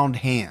bound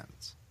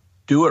hands.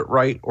 "Do it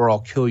right or I'll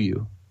kill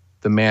you,"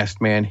 the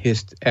masked man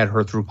hissed at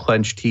her through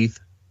clenched teeth.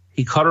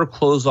 He cut her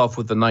clothes off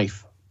with a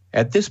knife.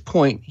 At this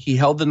point, he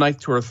held the knife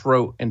to her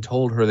throat and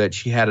told her that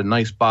she had a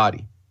nice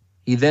body.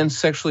 He then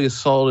sexually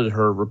assaulted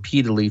her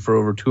repeatedly for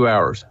over 2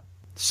 hours.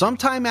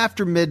 Sometime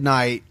after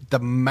midnight, the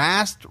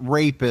masked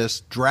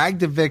rapist dragged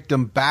the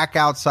victim back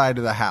outside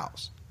of the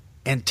house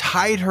and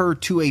tied her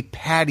to a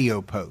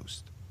patio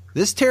post.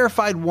 This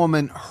terrified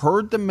woman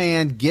heard the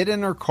man get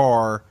in her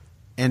car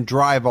and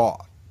drive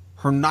off.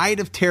 Her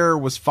night of terror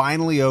was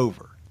finally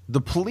over.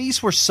 The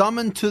police were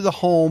summoned to the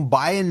home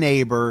by a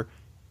neighbor,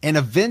 and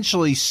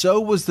eventually so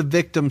was the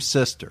victim's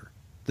sister.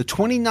 The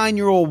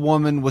 29-year-old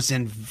woman was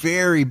in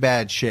very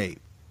bad shape.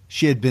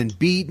 She had been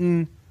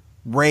beaten,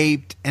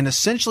 raped, and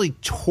essentially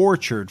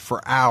tortured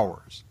for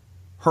hours.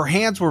 Her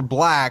hands were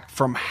black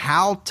from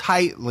how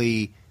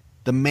tightly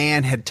the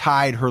man had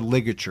tied her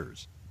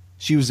ligatures.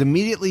 She was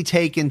immediately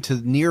taken to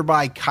the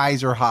nearby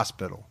Kaiser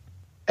Hospital.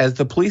 As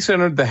the police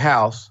entered the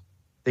house,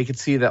 they could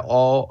see that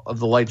all of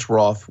the lights were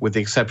off with the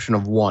exception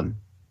of one.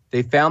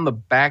 They found the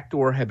back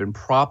door had been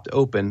propped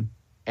open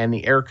and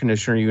the air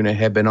conditioner unit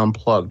had been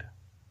unplugged.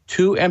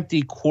 2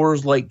 empty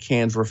Coors Light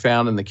cans were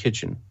found in the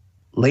kitchen.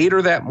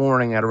 Later that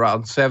morning at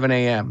around 7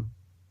 a.m.,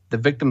 the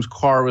victim's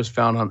car was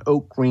found on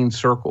Oak Green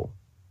Circle,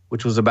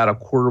 which was about a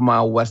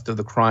quarter-mile west of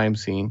the crime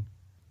scene,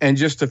 and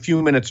just a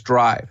few minutes'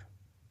 drive.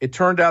 It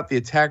turned out the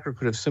attacker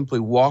could have simply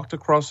walked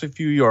across a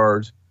few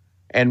yards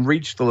and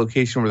reached the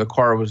location where the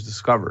car was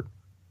discovered.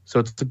 So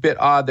it's a bit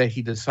odd that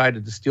he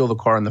decided to steal the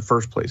car in the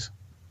first place.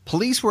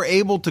 Police were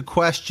able to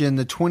question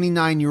the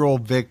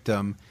 29-year-old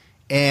victim,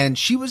 and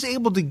she was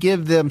able to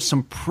give them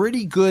some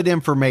pretty good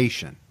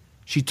information.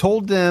 She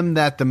told them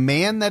that the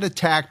man that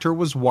attacked her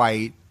was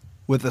white,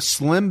 with a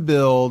slim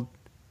build,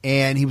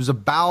 and he was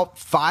about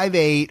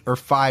 5'8" or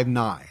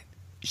 5'9".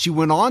 She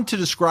went on to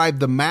describe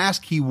the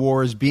mask he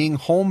wore as being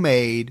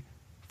homemade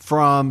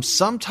from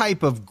some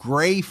type of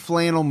gray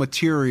flannel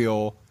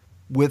material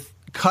with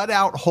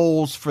cut-out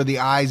holes for the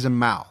eyes and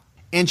mouth.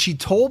 And she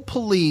told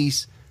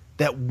police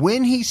that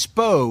when he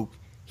spoke,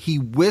 he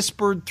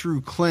whispered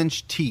through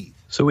clenched teeth.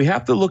 So we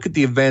have to look at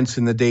the events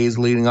in the days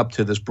leading up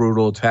to this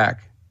brutal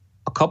attack.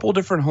 A couple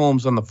different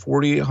homes on the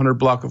 4800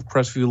 block of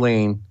Crestview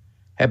Lane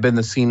had been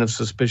the scene of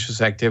suspicious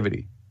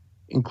activity,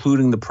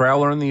 including the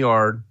prowler in the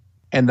yard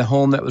and the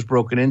home that was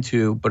broken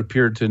into but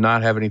appeared to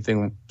not have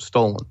anything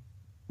stolen.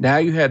 Now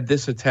you had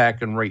this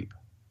attack and rape.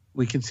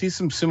 We can see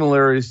some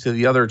similarities to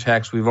the other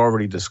attacks we've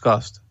already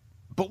discussed.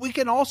 But we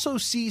can also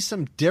see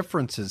some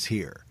differences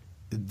here.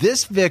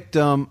 This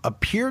victim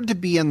appeared to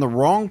be in the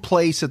wrong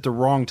place at the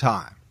wrong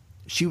time.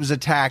 She was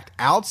attacked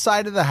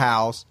outside of the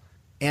house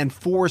and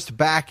forced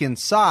back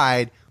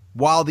inside,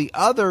 while the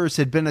others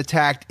had been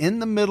attacked in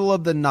the middle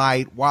of the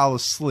night while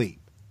asleep.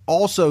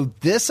 Also,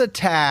 this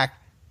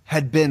attack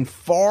had been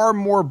far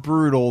more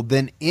brutal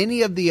than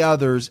any of the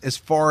others as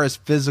far as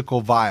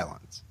physical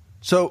violence.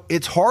 So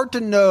it's hard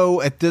to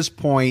know at this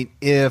point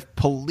if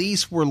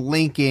police were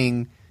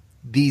linking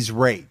these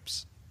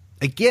rapes.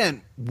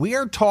 Again, we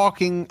are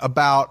talking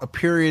about a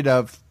period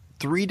of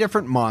 3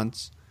 different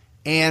months,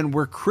 and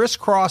we're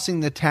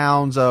crisscrossing the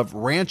towns of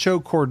Rancho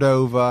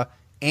Cordova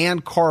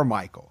and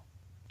Carmichael.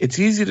 It's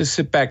easy to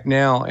sit back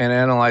now and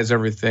analyze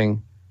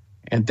everything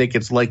and think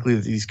it's likely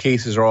that these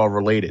cases are all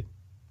related.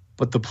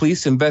 But the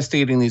police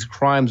investigating these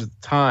crimes at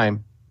the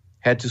time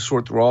had to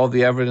sort through all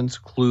the evidence,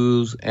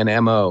 clues, and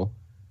MO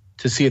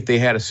to see if they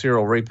had a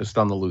serial rapist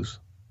on the loose.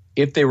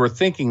 If they were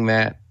thinking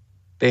that,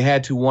 they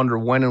had to wonder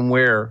when and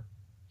where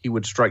he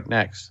would strike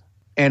next.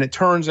 And it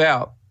turns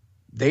out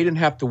they didn't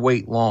have to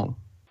wait long.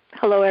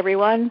 Hello,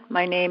 everyone.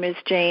 My name is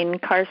Jane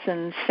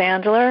Carson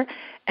Sandler,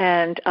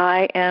 and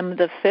I am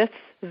the 5th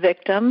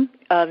victim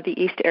of the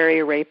East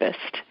Area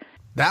Rapist.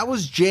 That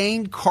was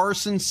Jane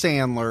Carson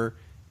Sandler,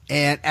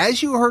 and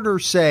as you heard her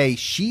say,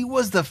 she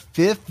was the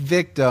 5th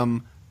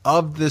victim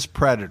of this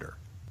predator.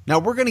 Now,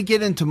 we're going to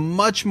get into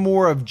much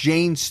more of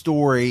Jane's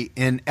story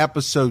in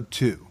episode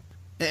 2.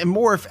 And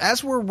more,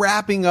 as we're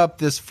wrapping up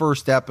this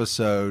first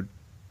episode,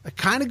 I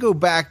kind of go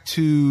back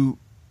to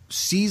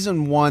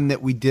season 1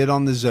 that we did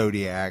on the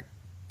Zodiac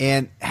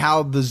and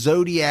how the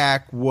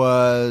Zodiac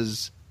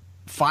was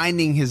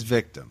finding his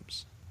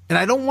victims. And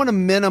I don't want to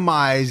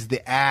minimize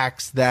the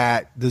acts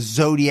that the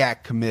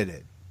Zodiac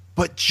committed,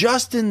 but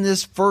just in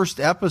this first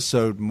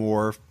episode,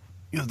 Morph,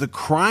 the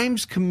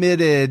crimes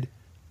committed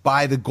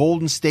by the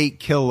Golden State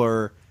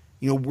Killer,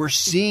 we're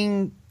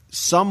seeing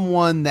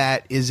someone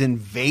that is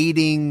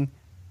invading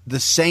the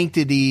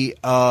sanctity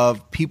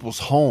of people's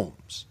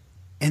homes.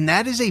 And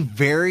that is a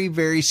very,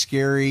 very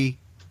scary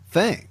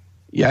thing.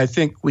 Yeah, I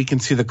think we can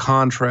see the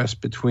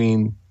contrast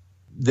between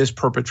this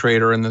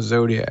perpetrator and the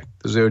Zodiac.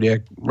 The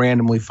Zodiac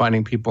randomly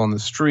finding people on the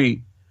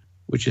street,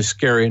 which is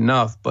scary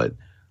enough. But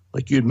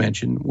like you'd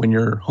mentioned, when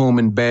you're home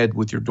in bed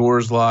with your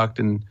doors locked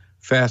and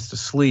fast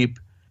asleep,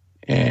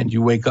 and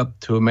you wake up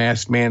to a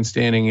masked man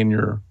standing in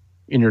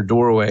your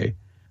doorway,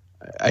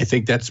 I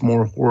think that's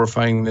more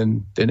horrifying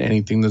than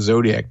anything the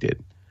Zodiac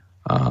did.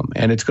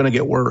 And it's going to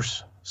get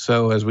worse.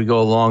 So as we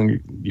go along,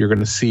 you're going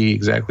to see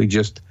exactly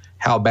just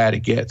how bad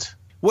it gets.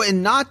 Well,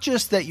 and not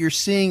just that you're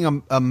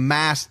seeing a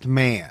masked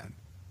man.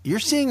 You're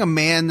seeing a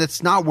man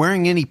that's not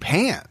wearing any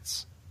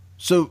pants.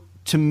 So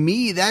to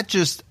me, that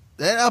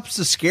ups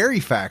the scary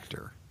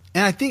factor.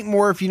 And I think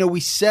more if, we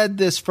said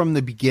this from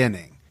the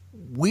beginning.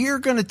 We're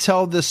going to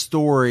tell this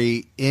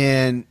story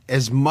in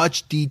as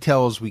much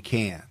detail as we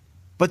can.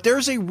 But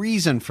there's a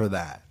reason for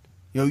that.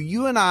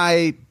 You and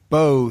I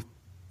both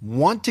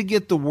want to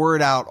get the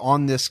word out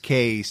on this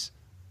case.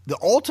 The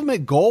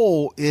ultimate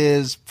goal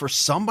is for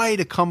somebody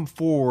to come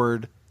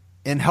forward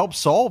and help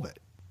solve it.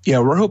 Yeah,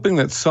 we're hoping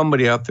that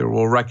somebody out there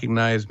will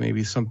recognize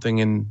maybe something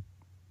in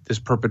this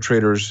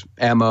perpetrator's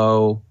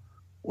MO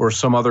or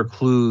some other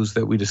clues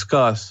that we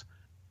discuss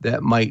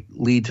that might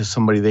lead to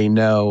somebody they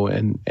know,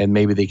 and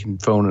maybe they can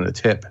phone in a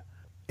tip.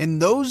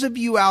 And those of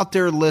you out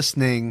there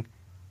listening,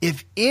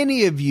 if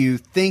any of you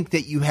think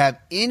that you have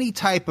any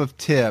type of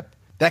tip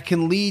that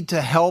can lead to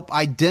help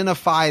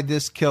identify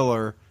this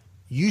killer,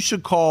 you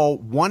should call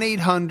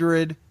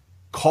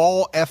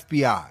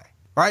 1-800-CALL-FBI.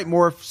 All right,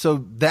 Morph,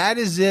 so that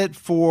is it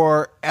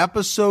for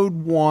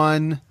episode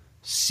 1,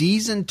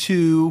 season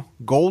 2,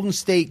 Golden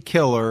State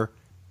Killer.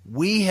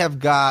 We have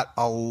got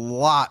a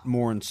lot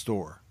more in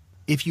store.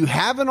 If you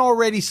haven't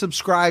already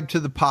subscribed to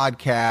the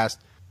podcast,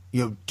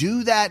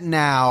 do that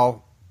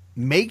now.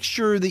 Make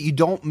sure that you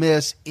don't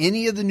miss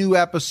any of the new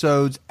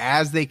episodes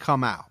as they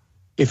come out.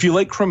 If you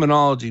like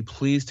criminology,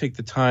 please take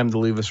the time to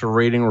leave us a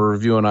rating or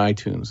review on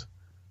iTunes.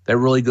 That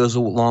really goes a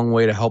long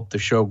way to help the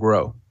show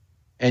grow.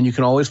 And you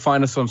can always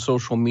find us on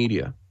social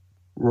media.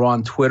 We're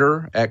on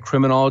Twitter at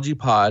Criminology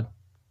Pod,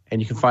 and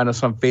you can find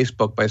us on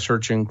Facebook by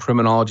searching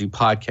Criminology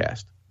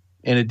Podcast.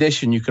 In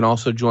addition, you can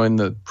also join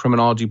the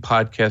Criminology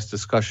Podcast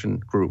discussion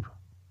group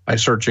by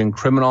searching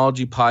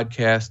Criminology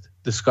Podcast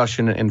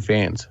Discussion and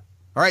Fans.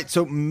 All right,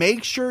 so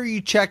make sure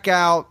you check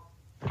out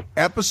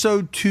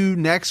episode 2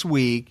 next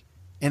week.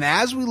 And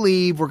as we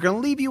leave, we're going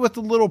to leave you with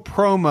a little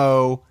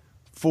promo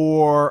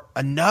for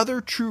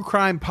another true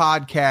crime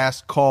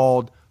podcast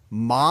called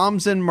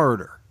Moms and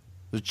Murder.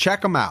 So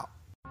check them out.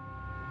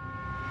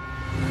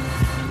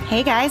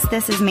 Hey guys,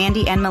 this is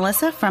Mandy and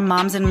Melissa from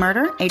Moms and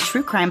Murder, a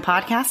true crime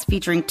podcast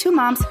featuring 2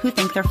 moms who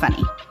think they're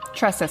funny.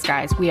 Trust us,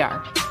 guys, we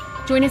are.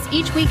 Join us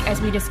each week as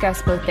we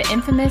discuss both the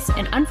infamous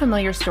and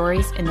unfamiliar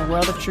stories in the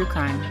world of true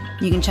crime.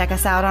 You can check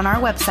us out on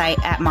our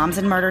website at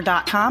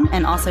momsandmurder.com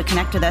and also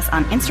connect with us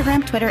on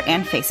Instagram, Twitter,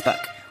 and Facebook.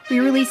 We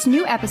release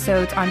new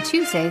episodes on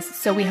Tuesdays,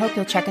 so we hope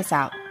you'll check us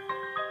out.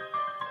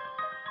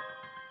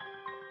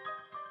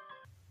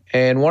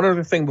 And one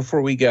other thing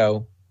before we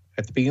go,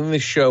 at the beginning of the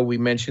show, we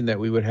mentioned that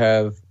we would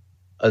have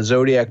a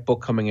Zodiac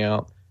book coming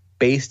out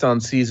based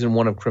on season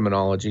 1 of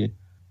Criminology.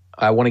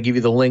 I want to give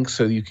you the link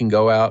so you can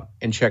go out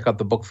and check out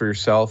the book for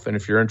yourself. And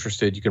if you're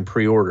interested, you can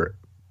pre-order it.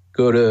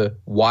 Go to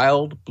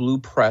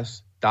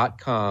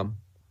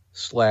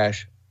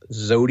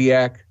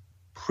wildbluepress.com/Zodiac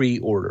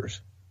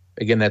pre-orders.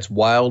 Again, that's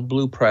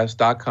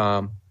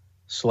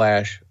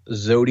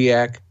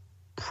wildbluepress.com/Zodiac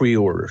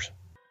pre-orders.